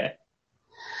 Okay.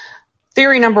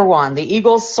 Theory number 1, the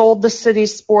Eagles sold the City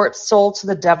Sports soul to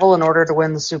the devil in order to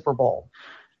win the Super Bowl.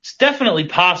 It's definitely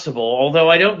possible, although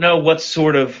I don't know what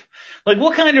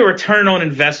kind of return on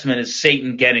investment is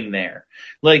Satan getting there?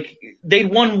 Like, they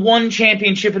won 1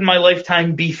 championship in my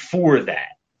lifetime before that.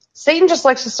 Satan just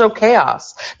likes to sow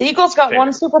chaos. The Eagles got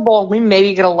 1 Super Bowl, and we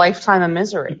maybe get a lifetime of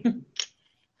misery.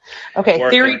 Okay,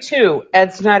 theory 2,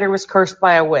 Ed Snyder was cursed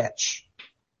by a witch.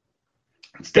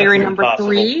 Theory number possible.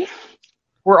 3,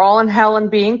 we're all in hell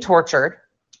and being tortured.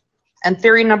 And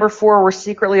theory number 4, we're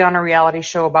secretly on a reality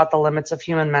show about the limits of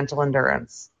human mental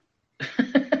endurance.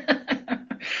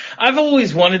 I've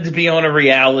always wanted to be on a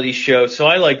reality show, so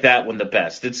I like that one the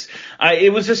best.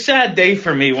 It was a sad day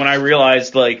for me when I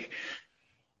realized, like,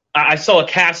 I saw a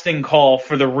casting call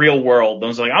for The Real World. And I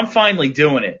was like, I'm finally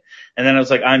doing it. And then I was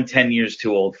like, I'm 10 years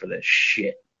too old for this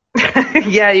shit.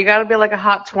 Yeah, you got to be like a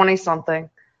hot 20-something.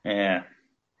 Yeah.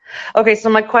 Okay, so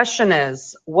my question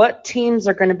is, what teams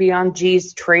are going to be on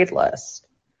G's trade list?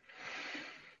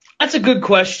 That's a good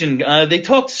question. They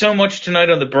talked so much tonight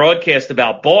on the broadcast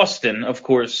about Boston. Of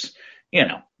course,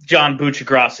 John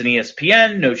Buccigross and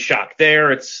ESPN, no shock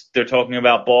there. They're talking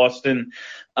about Boston.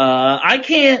 I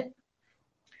can't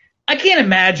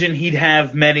imagine he'd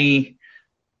have many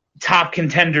top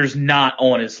contenders not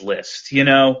on his list,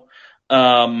 Like,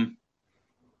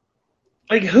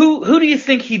 who do you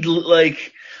think he'd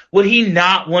like? Would he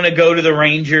not want to go to the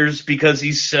Rangers because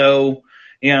he's so,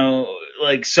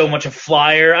 so much a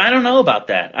Flyer? I don't know about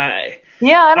that. I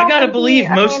gotta believe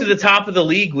most of the top of the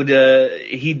league would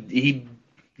he'd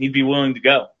be willing to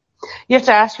go. You have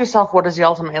to ask yourself, what does he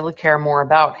ultimately care more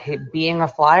about, being a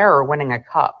Flyer or winning a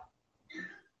cup?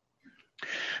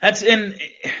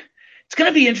 It's going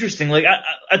to be interesting. Like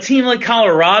a team like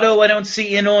Colorado, I don't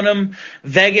see in on them.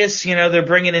 Vegas, they're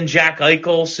bringing in Jack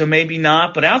Eichel, so maybe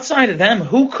not. But outside of them,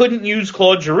 who couldn't use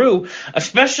Claude Giroux?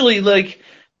 Especially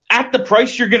at the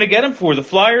price you're going to get him for. The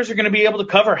Flyers are going to be able to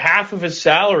cover half of his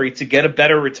salary to get a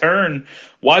better return.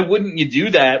 Why wouldn't you do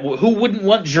that? Who wouldn't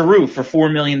want Giroux for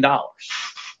 $4 million?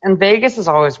 And Vegas is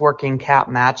always working cap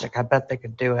magic. I bet they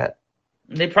could do it.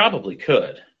 They probably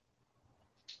could.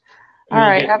 All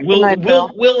right.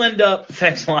 We'll end up.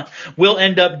 Thanks a lot. We'll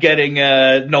end up getting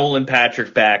Nolan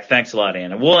Patrick back. Thanks a lot,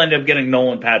 Anna. We'll end up getting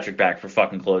Nolan Patrick back for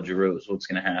fucking Claude Giroux. Is what's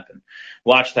going to happen.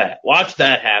 Watch that. Watch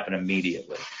that happen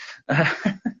immediately.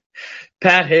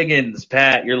 Pat Higgins.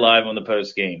 Pat, you're live on the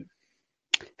post game.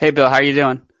 Hey, Bill. How you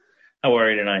doing? How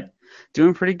are you tonight?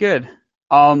 Doing pretty good.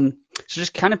 So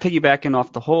just kind of piggybacking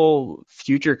off the whole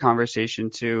future conversation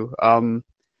too. I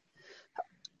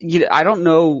don't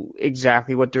know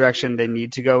exactly what direction they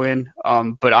need to go in,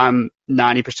 but I'm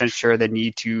 90% sure they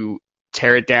need to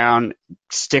tear it down,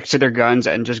 stick to their guns,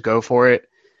 and just go for it.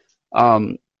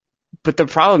 But the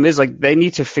problem is, like, they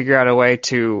need to figure out a way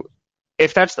to,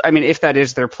 if that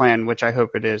is their plan, which I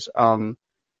hope it is,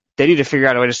 they need to figure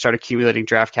out a way to start accumulating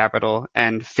draft capital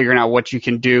and figuring out what you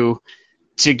can do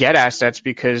to get assets,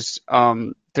 because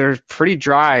they're pretty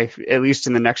dry, at least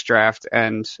in the next draft.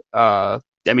 And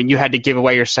you had to give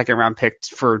away your second-round pick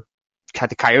for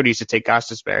the Coyotes to take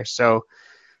Gostisbehere. So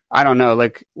I don't know.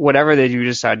 Like, whatever they do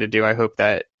decide to do, I hope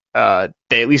that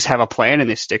they at least have a plan and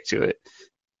they stick to it.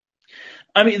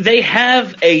 I mean, they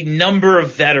have a number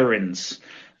of veterans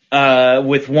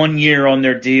with 1 year on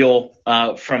their deal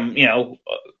from,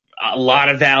 a lot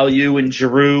of value in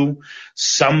Giroux,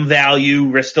 some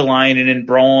value, Ristolainen and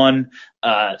Braun.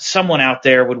 Someone out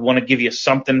there would want to give you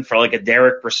something for like a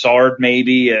Derek Brassard,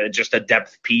 maybe just a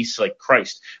depth piece. Like,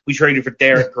 Christ, we traded for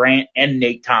Derek Grant and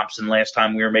Nate Thompson last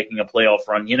time we were making a playoff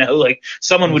run. Like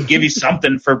someone would give you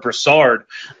something for Brassard.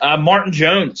 Martin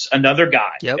Jones, another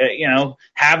guy,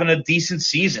 having a decent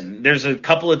season. There's a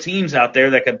couple of teams out there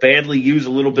that could badly use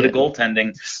a little bit of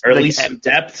goaltending or at least some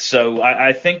depth. So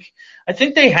I think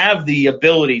they have the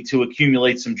ability to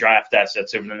accumulate some draft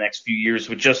assets over the next few years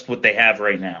with just what they have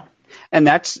right now. And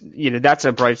that's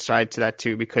a bright side to that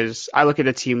too, because I look at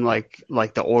a team like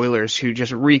the Oilers, who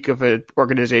just reek of an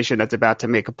organization that's about to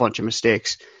make a bunch of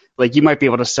mistakes. Like, you might be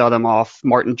able to sell them off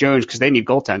Martin Jones because they need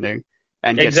goaltending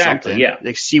and get something. Yeah.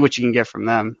 Like, see what you can get from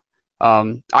them.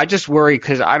 I just worry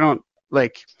because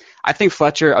I think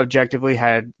Fletcher objectively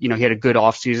had he had a good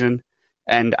offseason,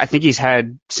 and I think he's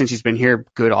had, since he's been here,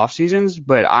 good off seasons.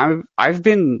 But I've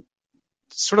been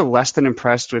sort of less than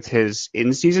impressed with his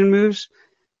in-season moves.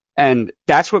 And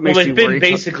that's what makes me worry. They've been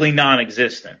basically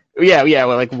non-existent. Yeah.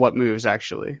 Well, like, what moves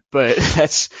actually? But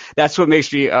that's what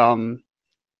makes me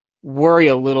worry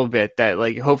a little bit. That,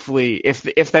 like, hopefully, if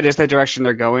that is the direction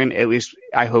they're going, at least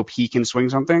I hope he can swing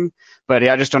something. But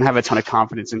I just don't have a ton of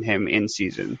confidence in him in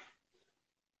season.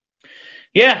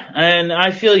 Yeah, and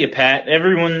I feel you, Pat.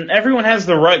 Everyone has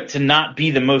the right to not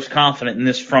be the most confident in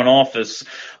this front office.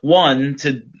 One,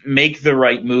 to make the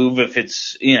right move if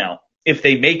it's if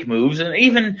they make moves, and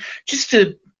even just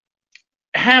to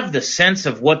have the sense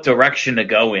of what direction to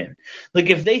go in.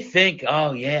 Like, if they think,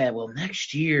 oh, yeah, well,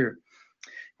 next year,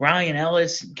 Ryan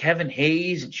Ellis and Kevin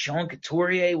Hayes and Sean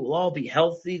Couturier will all be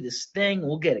healthy. This thing,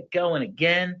 we'll get it going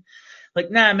again.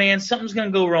 Like, nah, man, something's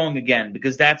going to go wrong again,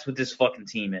 because that's what this fucking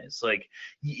team is. Like,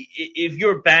 if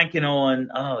you're banking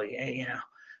on, oh, yeah,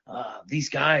 these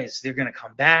guys, they're going to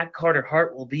come back. Carter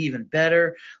Hart will be even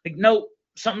better. Like, nope,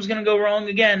 something's going to go wrong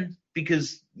again,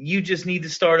 because you just need to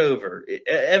start over.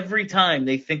 Every time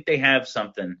they think they have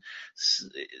something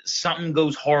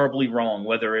goes horribly wrong,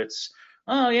 whether it's,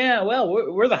 oh, yeah,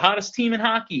 well, we're the hottest team in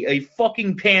hockey, a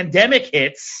fucking pandemic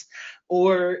hits,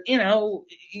 or,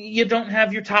 you don't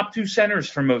have your top two centers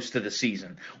for most of the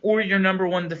season, or your number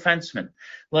one defenseman.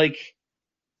 Like,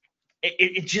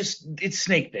 it's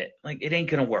snake bit. Like, it ain't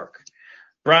going to work.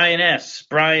 Brian S.,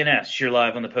 you're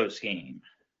live on the post game.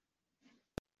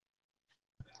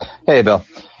 Hey, Bill.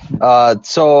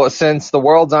 So since the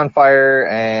world's on fire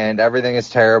and everything is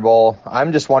terrible,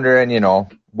 I'm just wondering,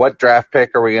 what draft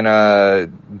pick are we going to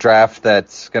draft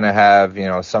that's going to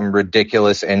have, some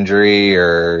ridiculous injury,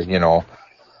 or,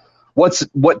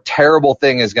 what terrible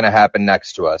thing is going to happen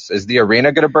next to us? Is the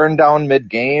arena going to burn down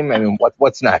mid-game? I mean,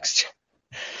 what's next?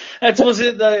 Was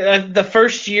it the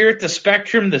first year at the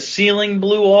Spectrum, the ceiling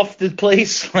blew off the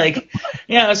place? Like,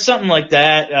 yeah, something like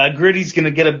that. Gritty's going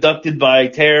to get abducted by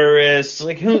terrorists.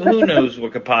 Like, who knows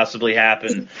what could possibly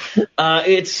happen?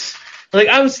 It's like,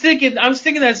 I was thinking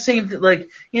that same, like,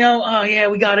 oh yeah,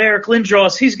 we got Eric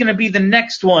Lindros. He's going to be the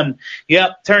next one.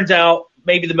 Yep. Turns out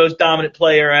maybe the most dominant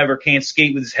player ever, can't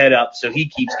skate with his head up, so he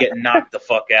keeps getting knocked the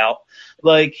fuck out.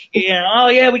 Like, oh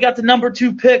yeah, we got the number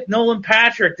 2 pick, Nolan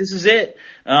Patrick. This is it.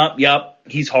 Yep,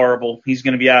 he's horrible. He's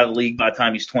going to be out of the league by the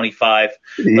time he's 25.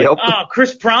 Like, Yep.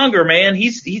 Chris Pronger, man,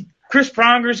 Chris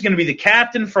Pronger is going to be the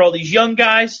captain for all these young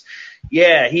guys.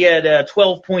 Yeah, he had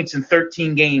 12 points in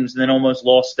 13 games and then almost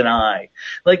lost an eye.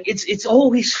 Like, it's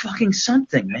always fucking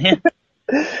something, man.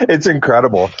 It's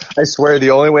incredible. I swear the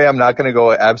only way I'm not going to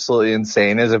go absolutely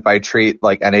insane is if I treat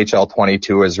like NHL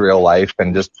 22 as real life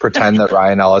and just pretend that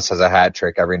Ryan Ellis has a hat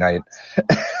trick every night.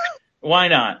 Why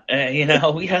not?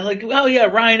 We had like, oh yeah,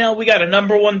 Ryan Ellis, we got a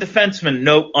number 1 defenseman.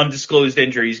 Nope, undisclosed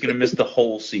injury. He's going to miss the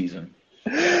whole season.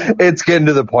 It's getting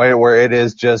to the point where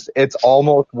it's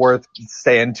almost worth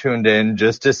staying tuned in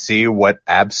just to see what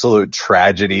absolute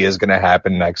tragedy is going to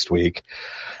happen next week.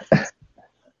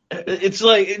 It's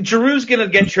like Giroux's going to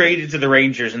get traded to the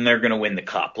Rangers and they're going to win the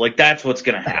cup. Like, that's what's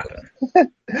going to happen.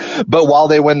 But while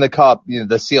they win the cup,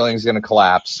 the ceiling's going to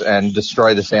collapse and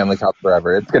destroy the Stanley Cup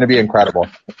forever. It's going to be incredible.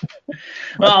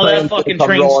 Well, that fucking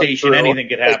train station, anything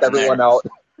could happen. Everyone out.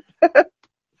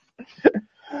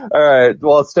 All right.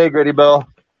 Well, stay gritty, Bill.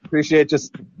 Appreciate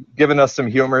just giving us some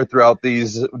humor throughout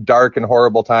these dark and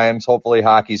horrible times. Hopefully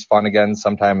hockey's fun again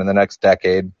sometime in the next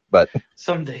decade. But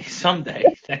someday.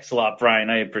 Thanks a lot, Brian.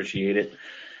 I appreciate it.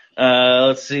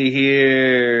 Let's see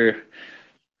here.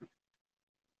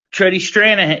 Teddy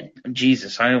Stranahan.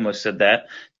 Jesus, I almost said that.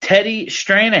 Teddy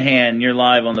Stranahan, you're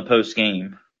live on the post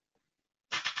game.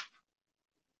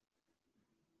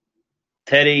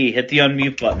 Teddy, hit the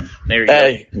unmute button. There you go.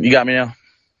 Hey, you got me now?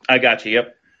 I got you,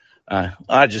 yep.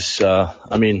 I just,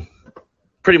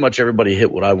 pretty much everybody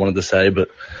hit what I wanted to say, but,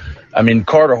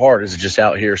 Carter Hart is just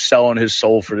out here selling his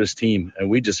soul for this team, and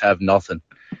we just have nothing.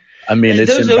 It's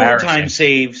those embarrassing. overtime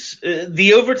saves,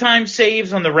 the overtime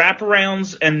saves on the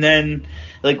wraparounds, and then,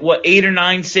 8 or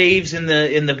 9 saves in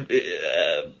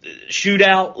the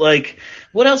shootout? Like,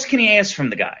 what else can you ask from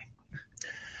the guy?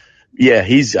 Yeah,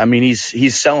 he's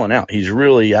selling out. He's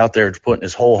really out there putting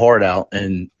his whole heart out,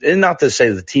 and not to say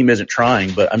the team isn't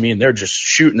trying, but they're just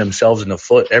shooting themselves in the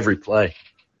foot every play.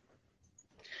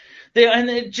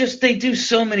 They do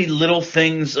so many little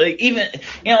things. Like, even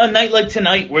a night like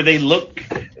tonight where they look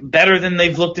better than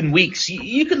they've looked in weeks.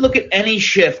 You could look at any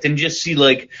shift and just see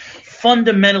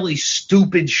fundamentally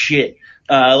stupid shit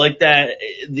like that.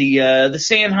 The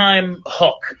Sanheim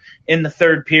hook in the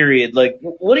third period. Like,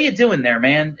 what are you doing there,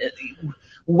 man?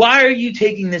 Why are you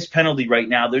taking this penalty right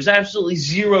now? There's absolutely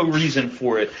zero reason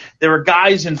for it. There are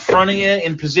guys in front of you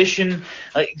in position.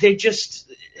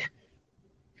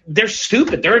 They're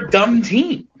stupid. They're a dumb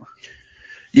team.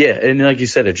 Yeah, and like you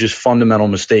said, it's just fundamental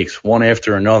mistakes, one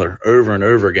after another, over and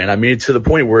over again. To the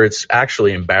point where it's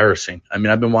actually embarrassing. I've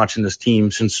been watching this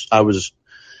team since I was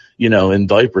in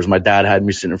diapers. My dad had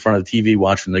me sitting in front of the TV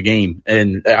watching the game,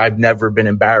 and I've never been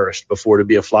embarrassed before to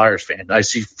be a Flyers fan. I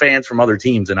see fans from other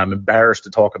teams, and I'm embarrassed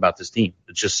to talk about this team.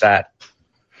 It's just sad.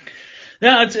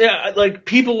 No, it's like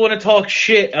people want to talk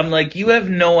shit. I'm like, you have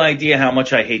no idea how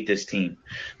much I hate this team.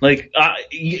 Like,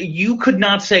 you could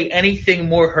not say anything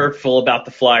more hurtful about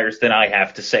the Flyers than I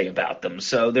have to say about them.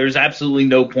 So there's absolutely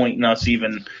no point in us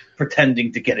even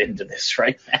pretending to get into this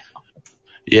right now.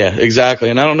 Yeah,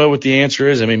 exactly. And I don't know what the answer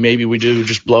is. Maybe we do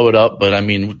just blow it up, but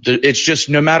it's just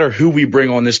no matter who we bring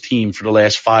on this team for the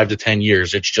last 5 to 10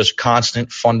 years, it's just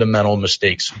constant fundamental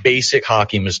mistakes, basic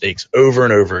hockey mistakes over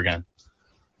and over again.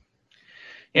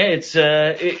 Yeah,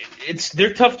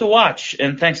 they're tough to watch,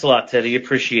 and thanks a lot, Teddy.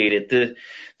 Appreciate it. The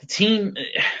team,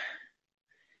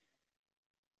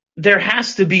 there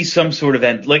has to be some sort of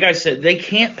end. Like I said, they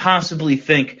can't possibly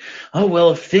think, oh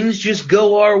well, if things just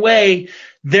go our way.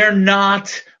 They're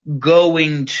not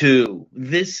going to.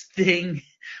 This thing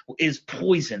is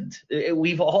poisoned.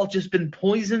 We've all just been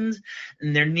poisoned,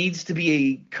 and there needs to be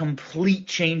a complete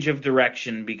change of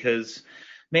direction because,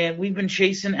 man, we've been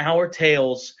chasing our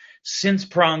tails since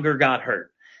Pronger got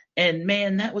hurt. And,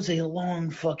 man, that was a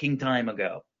long fucking time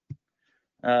ago.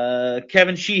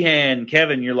 Kevin Sheehan.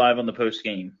 Kevin, you're live on the post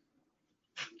game.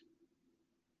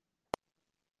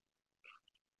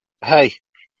 Hey.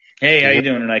 Hey, how you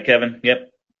doing tonight, Kevin? Yep.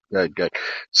 Good.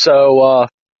 So,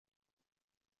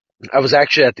 I was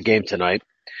actually at the game tonight,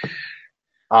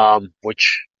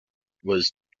 which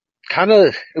was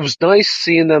it was nice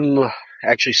seeing them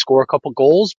actually score a couple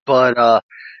goals, but,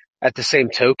 at the same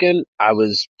token, I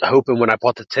was hoping when I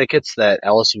bought the tickets that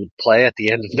Ellis would play at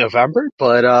the end of November,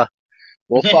 but,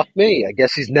 fuck me. I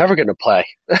guess he's never going to play.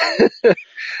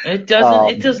 It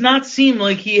does not seem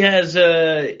like he has,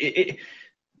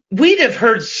 we'd have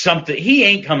heard something. He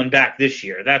ain't coming back this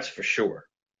year, that's for sure.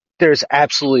 there's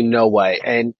absolutely no way.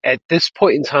 And at this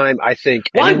point in time, I think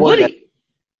Why would he?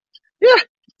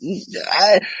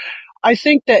 Yeah, I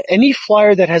think that any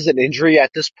Flyer that has an injury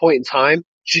at this point in time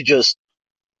should just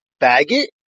bag it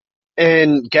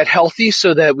and get healthy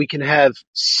so that we can have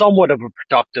somewhat of a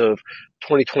productive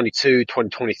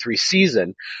 2022-2023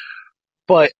 season.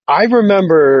 But I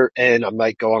remember, and I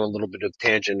might go on a little bit of a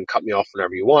tangent and cut me off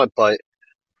whenever you want, but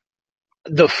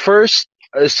the first,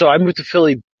 so I moved to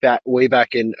Philly way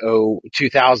back in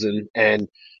 2000 and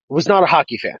was not a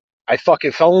hockey fan. I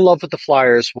fucking fell in love with the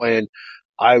Flyers when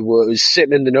I was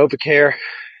sitting in the NovaCare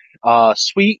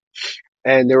suite,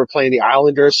 and they were playing the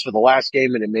Islanders for the last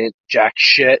game, and it meant jack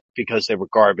shit because they were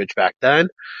garbage back then.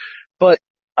 But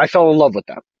I fell in love with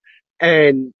them.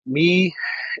 And me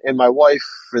and my wife,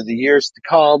 for the years to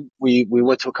come, we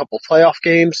went to a couple of playoff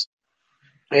games.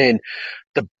 And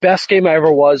the best game I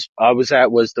ever was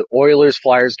at was the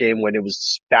Oilers-Flyers game when it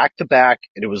was back-to-back,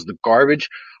 and it was the garbage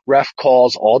ref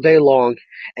calls all day long.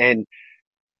 And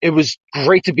it was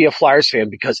great to be a Flyers fan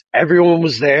because everyone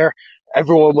was there.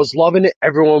 Everyone was loving it.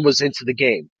 Everyone was into the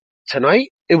game.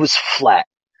 Tonight, it was flat.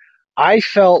 I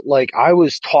felt like I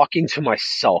was talking to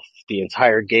myself the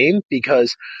entire game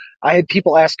because I had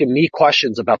people asking me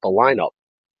questions about the lineup.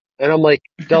 And I'm like,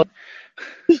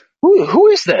 who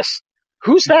is this?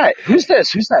 Who's that? Who's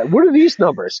this? Who's that? What are these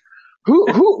numbers?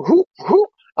 Who?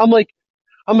 I'm like,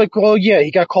 well, yeah, he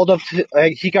got called up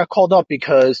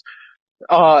because,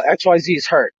 XYZ is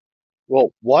hurt.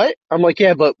 Well, what? I'm like,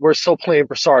 yeah, but we're still playing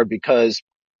Brassard because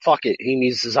fuck it, he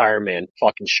needs his Iron Man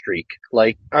fucking streak.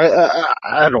 Like,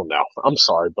 I don't know. I'm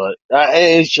sorry, but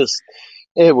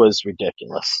it was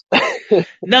ridiculous.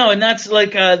 No, and that's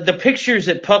like the pictures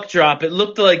at Puck Drop. It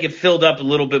looked like it filled up a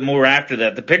little bit more after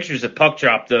that. The pictures at Puck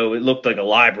Drop, though, it looked like a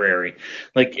library.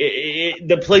 Like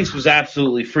the place was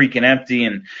absolutely freaking empty,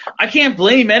 and I can't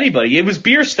blame anybody. It was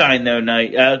Beerstein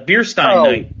night,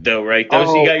 though, right?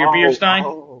 So you got your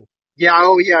Beerstein? Yeah,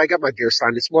 I got my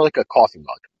Beerstein. It's more like a coffee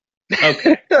mug.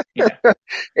 Okay. Yeah.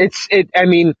 I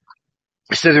mean,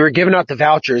 so they were giving out the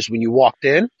vouchers when you walked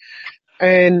in,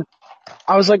 and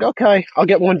I was like, okay, I'll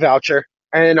get one voucher.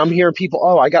 And I'm hearing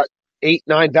people, I got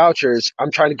 8-9 vouchers.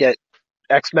 I'm trying to get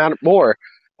X amount more.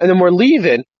 And then we're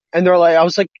leaving, and they're like, I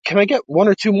was like, can I get 1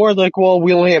 or 2 more? They're like, well,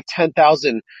 we only have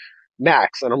 10,000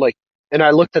 max. And I'm like, and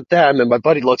I looked at them, and my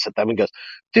buddy looks at them and goes,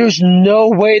 there's no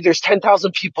way there's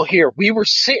 10,000 people here. We were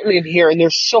sitting in here, and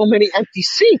there's so many empty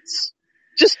seats.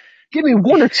 Just give me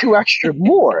 1 or 2 extra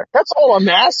more. That's all I'm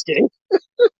asking.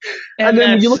 And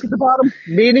then when you look at the bottom,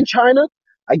 made in China,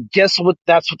 I guess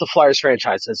that's what the Flyers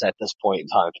franchise is at this point in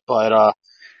time. But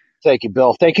thank you,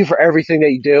 Bill. Thank you for everything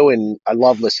that you do, and I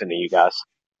love listening to you guys.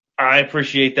 I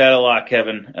appreciate that a lot,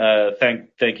 Kevin.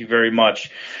 Thank you very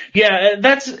much. Yeah,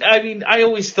 I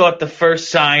always thought the first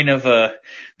sign of a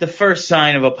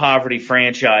poverty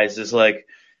franchise is like,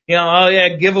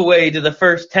 giveaway to the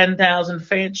first 10,000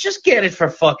 fans. Just get it for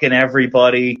fucking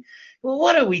everybody. Well,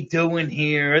 what are we doing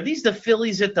here? Are these the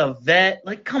Phillies at the Vet?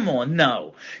 Like, come on,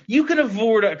 no. You can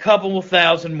afford a couple of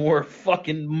thousand more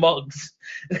fucking mugs,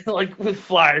 like with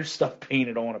Flyers stuff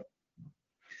painted on them.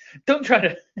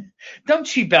 Don't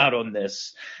cheap out on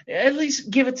this. At least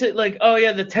give it to, like,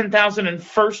 the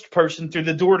 10,001st person through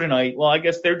the door tonight. Well, I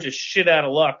guess they're just shit out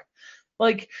of luck.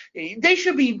 Like, they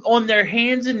should be on their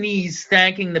hands and knees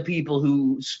thanking the people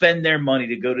who spend their money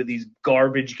to go to these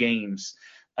garbage games.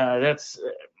 That's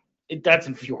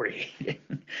infuriating.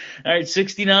 All right,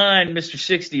 69, Mr.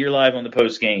 60, you're live on the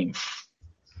post game.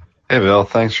 Hey, Bill,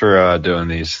 thanks for doing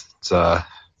these. It's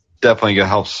definitely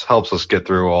helps us get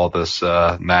through all this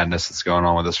madness that's going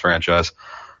on with this franchise.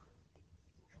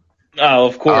 Oh,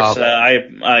 of course.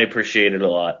 I appreciate it a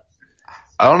lot.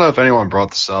 I don't know if anyone brought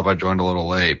this up. I joined a little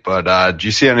late, but did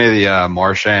you see any of the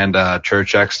Marchand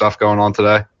Trocheck stuff going on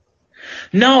today?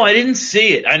 No, I didn't see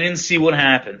it. I didn't see what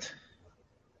happened.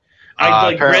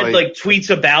 I read tweets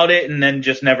about it and then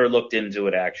just never looked into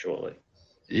it actually.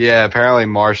 Yeah, apparently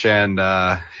Marchand,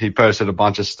 he posted a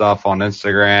bunch of stuff on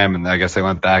Instagram, and I guess they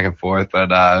went back and forth, but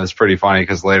it was pretty funny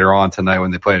because later on tonight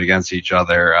when they played against each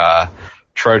other,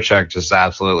 Trocheck just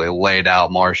absolutely laid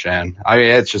out Marchand. I mean,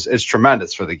 it's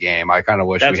tremendous for the game. I kind of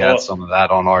wish we had some of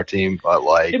that on our team, but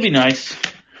it'd be nice.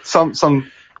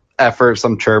 Some effort,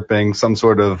 some chirping, some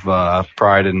sort of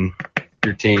pride in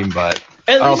your team, but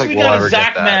I don't think we'll ever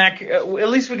get that. At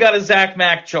least we got a Zach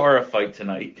Mack Chara fight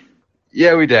tonight.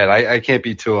 Yeah, we did. I can't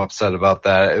be too upset about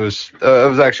that. It was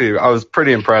actually, I was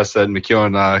pretty impressed that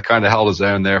McEwen kind of held his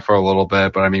own there for a little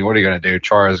bit. But I mean, what are you going to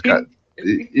do?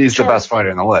 He's the best fighter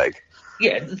in the league.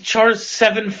 Yeah, Chara's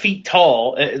 7 feet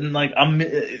tall, and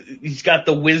he's got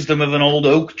the wisdom of an old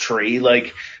oak tree.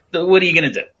 Like, what are you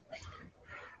going to do?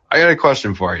 I got a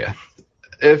question for you.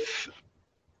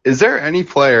 Is there any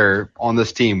player on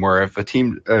this team where if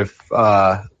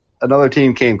another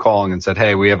team came calling and said,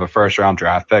 "Hey, we have a first round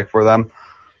draft pick for them,"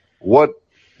 what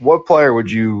player would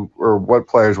you, or what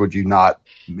players would you not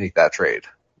make that trade,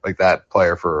 like that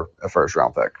player for a first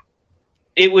round pick?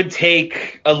 It would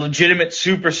take a legitimate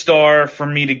superstar for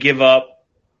me to give up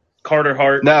Carter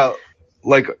Hart. No,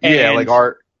 and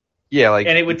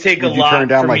it would take a lot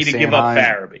for me to give up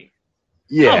Farabee.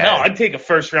 Yeah. Oh, no, I'd take a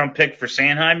first round pick for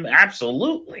Sanheim.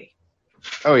 Absolutely.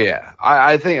 Oh yeah,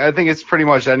 I think it's pretty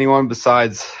much anyone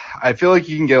besides. I feel like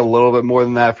you can get a little bit more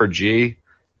than that for G.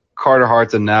 Carter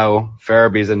Hart's a no,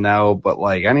 Farabee's a no, but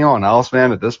like anyone else,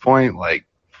 man, at this point, like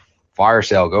fire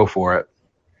sale, go for it.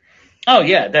 Oh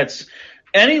yeah, that's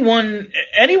anyone.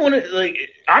 Like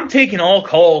I'm taking all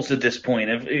calls at this point.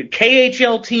 If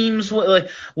KHL teams, like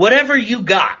whatever you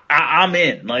got, I'm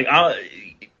in. Like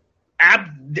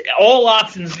all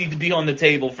options need to be on the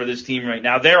table for this team right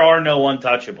now. There are no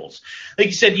untouchables. Like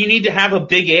you said, you need to have a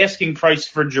big asking price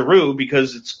for Giroux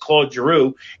because it's Claude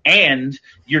Giroux, and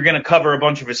you're going to cover a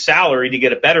bunch of his salary to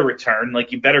get a better return.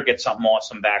 Like you better get something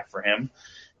awesome back for him.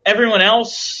 Everyone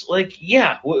else, like,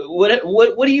 yeah,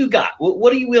 what do you got?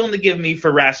 What are you willing to give me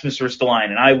for Rasmus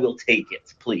Ristolainen? I will take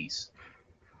it, please.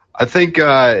 I think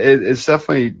it's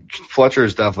definitely Fletcher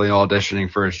is definitely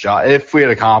auditioning for his job. If we had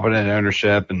a competent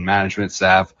ownership and management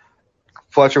staff,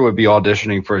 Fletcher would be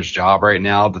auditioning for his job right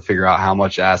now to figure out how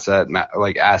much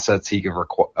assets he could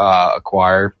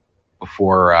acquire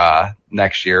before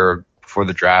next year, before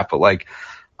the draft. But like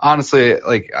honestly,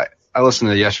 like I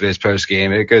listened to yesterday's post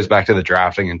game. It goes back to the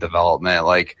drafting and development.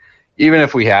 Like even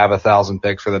if we have 1,000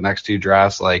 picks for the next 2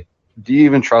 drafts, like do you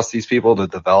even trust these people to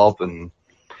develop and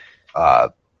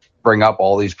bring up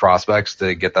all these prospects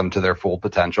to get them to their full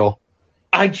potential?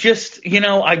 I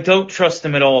don't trust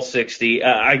them at all, 60.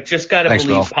 I just got to believe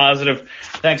Bill. positive.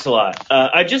 Thanks a lot.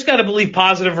 I just got to believe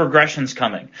positive regression's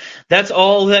coming. That's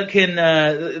all that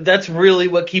can, that's really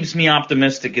what keeps me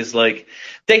optimistic is like,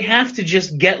 they have to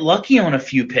just get lucky on a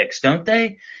few picks, don't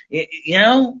they?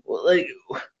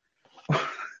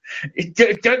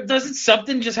 Doesn't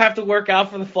something just have to work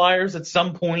out for the Flyers at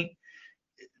some point?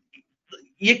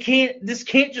 This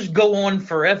can't just go on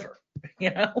forever,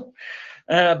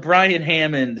 Brian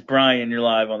Hammond. Brian, you're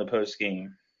live on the post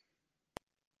game.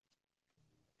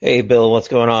 Hey, Bill, what's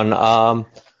going on?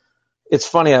 It's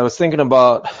funny. I was thinking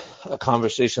about a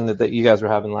conversation that you guys were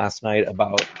having last night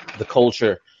about the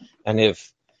culture, and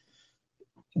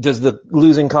does the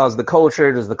losing cause the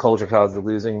culture? Does the culture cause the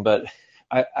losing? But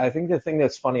I think the thing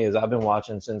that's funny is I've been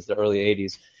watching since the early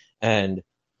 80s, and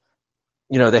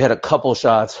they had a couple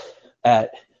shots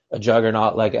at a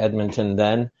juggernaut like Edmonton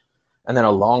then, and then a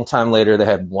long time later they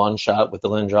had one shot with the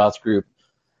Lindros group,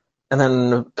 and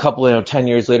then a couple 10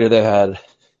 years later they had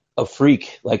a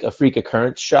freak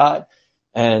occurrence shot.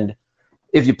 And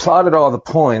if you plotted all the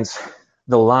points,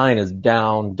 the line is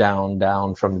down, down,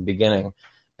 down from the beginning.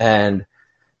 And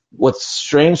what's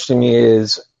strange to me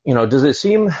is, does it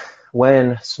seem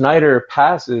when Snyder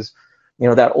passes,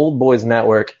 that old boys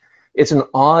network, it's an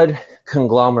odd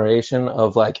conglomeration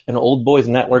of like an old boys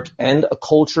network and a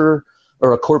culture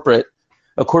or a corporate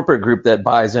group that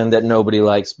buys in that nobody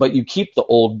likes, but you keep the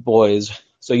old boys,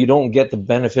 so you don't get the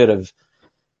benefit of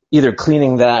either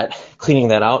cleaning that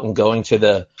out and going to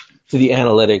the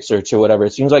analytics or to whatever.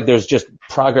 It seems like there's just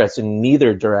progress in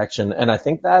neither direction, and I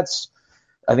think that's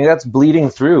bleeding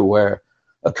through, where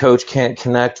a coach can't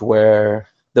connect, where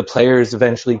the players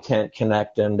eventually can't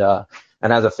connect, and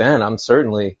as a fan, I'm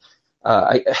certainly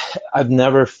I've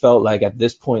never felt like at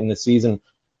this point in the season,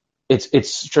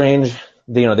 it's strange.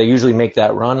 They usually make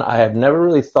that run. I have never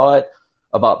really thought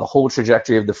about the whole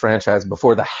trajectory of the franchise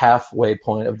before the halfway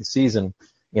point of the season.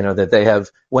 That they have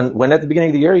when at the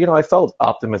beginning of the year, I felt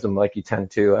optimism like you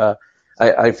tend to.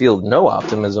 I feel no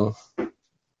optimism.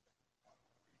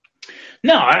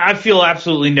 No, I feel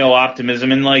absolutely no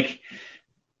optimism, and like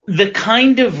the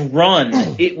kind of run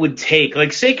it would take,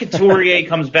 like say Couturier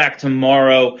comes back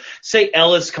tomorrow, say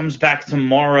Ellis comes back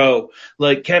tomorrow,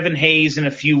 like Kevin Hayes in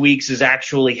a few weeks is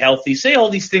actually healthy, say all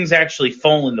these things actually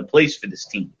fall into place for this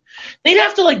team. They'd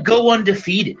have to like go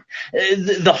undefeated.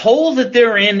 The hole that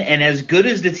they're in, and as good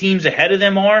as the teams ahead of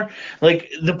them are,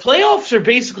 like the playoffs are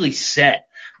basically set.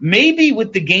 Maybe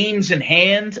with the games in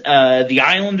hand, the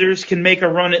Islanders can make a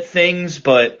run at things,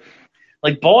 but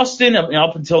like Boston,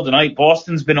 up until tonight,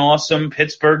 Boston's been awesome.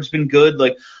 Pittsburgh's been good.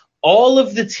 Like all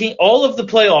of the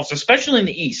playoffs, especially in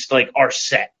the East, like are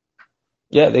set.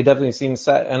 Yeah, they definitely seem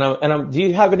set. And do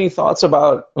you have any thoughts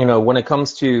about when it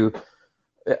comes to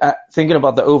thinking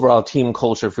about the overall team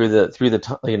culture through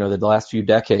the last few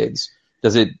decades?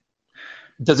 Does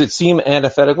does it seem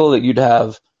antithetical that you'd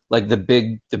have like the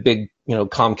big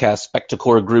Comcast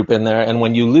Spectacor group in there, and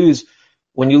when you lose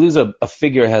a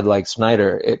figurehead like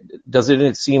Snyder, doesn't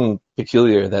it seem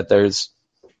peculiar that there's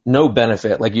no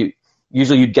benefit? Like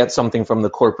usually you'd get something from the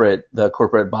corporate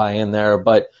buy-in there,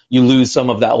 but you lose some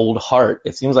of that old heart.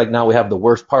 It seems like now we have the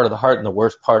worst part of the heart and the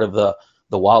worst part of the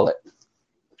wallet.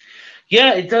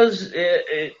 Yeah, it does.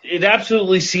 It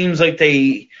absolutely seems like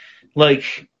they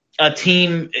like a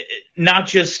team, not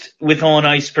just with on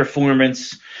ice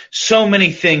performance, so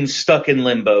many things stuck in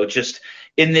limbo, just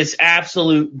in this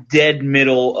absolute dead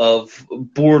middle of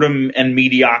boredom and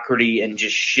mediocrity and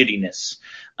just shittiness.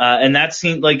 And that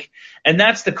seemed like, and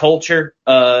that's the culture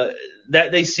that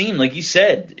they seem, like you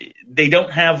said, they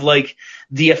don't have like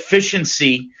the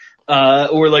efficiency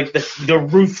or like the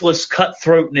ruthless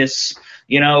cutthroatness,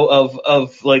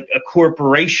 of like a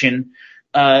corporation,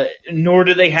 nor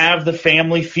do they have the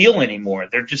family feel anymore.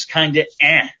 They're just kind of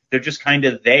they're just kind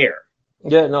of there.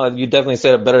 Yeah, no, you definitely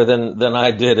said it better than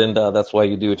I did, and that's why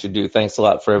you do what you do. Thanks a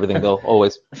lot for everything, Bill.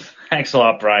 Always. Thanks a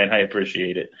lot, Brian. I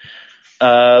appreciate it.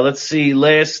 Let's see.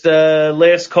 Last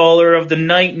caller of the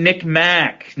night, Nick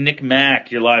Mack. Nick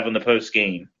Mack, you're live on the post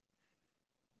game.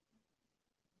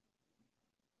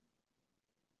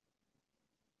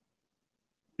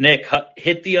 Nick,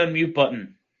 hit the unmute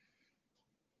button.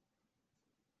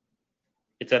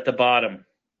 It's at the bottom.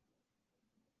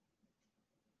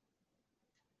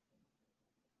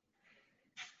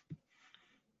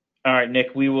 All right,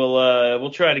 Nick, we'll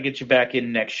try to get you back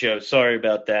in next show. Sorry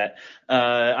about that.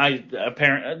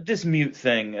 This mute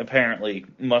thing apparently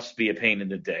must be a pain in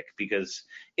the dick because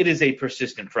it is a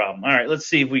persistent problem. All right, let's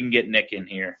see if we can get Nick in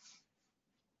here.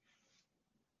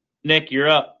 Nick, you're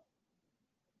up.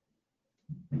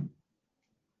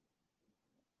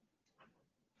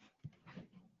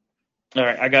 All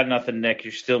right, I got nothing, Nick.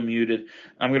 You're still muted.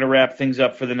 I'm going to wrap things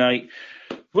up for the night.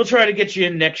 We'll try to get you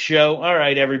in next show. All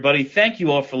right, everybody. Thank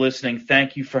you all for listening.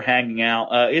 Thank you for hanging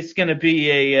out. It's going to be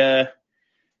a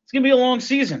long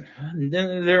season.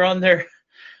 They're on their.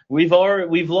 We've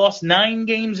lost 9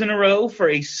 games in a row for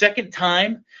a second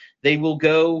time. They will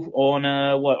go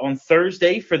on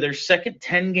Thursday for their second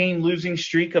 10-game losing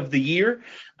streak of the year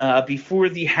before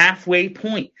the halfway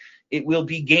point. It will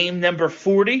be game number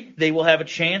 40. They will have a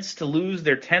chance to lose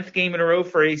their 10th game in a row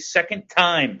for a second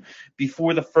time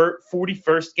before the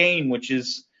 41st game, which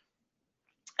is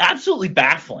absolutely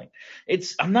baffling.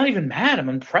 I'm not even mad. I'm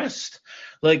impressed.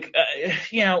 And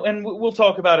we'll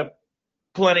talk about it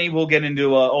plenty. We'll get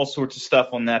into all sorts of stuff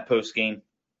on that post game.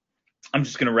 I'm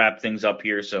just going to wrap things up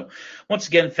here. So once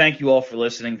again, thank you all for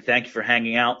listening. Thank you for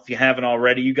hanging out. If you haven't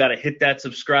already, you got to hit that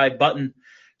subscribe button.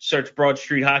 Search Broad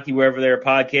Street Hockey wherever there are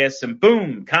podcasts, and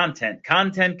boom, content.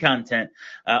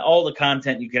 All the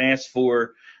content you can ask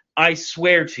for. I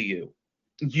swear to you,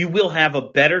 you will have a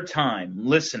better time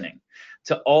listening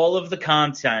to all of the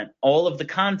content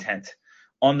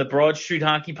on the Broad Street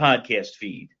Hockey podcast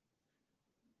feed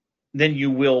than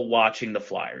you will watching the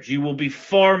Flyers. You will be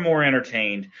far more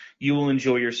entertained. You will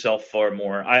enjoy yourself far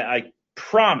more. I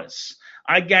promise.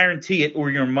 I guarantee it,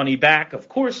 or your money back. Of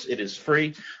course, it is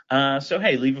free. So,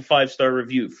 hey, leave a 5-star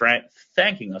review,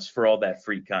 thanking us for all that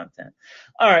free content.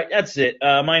 All right, that's it.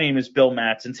 My name is Bill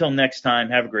Matz. Until next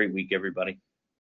time, have a great week, everybody.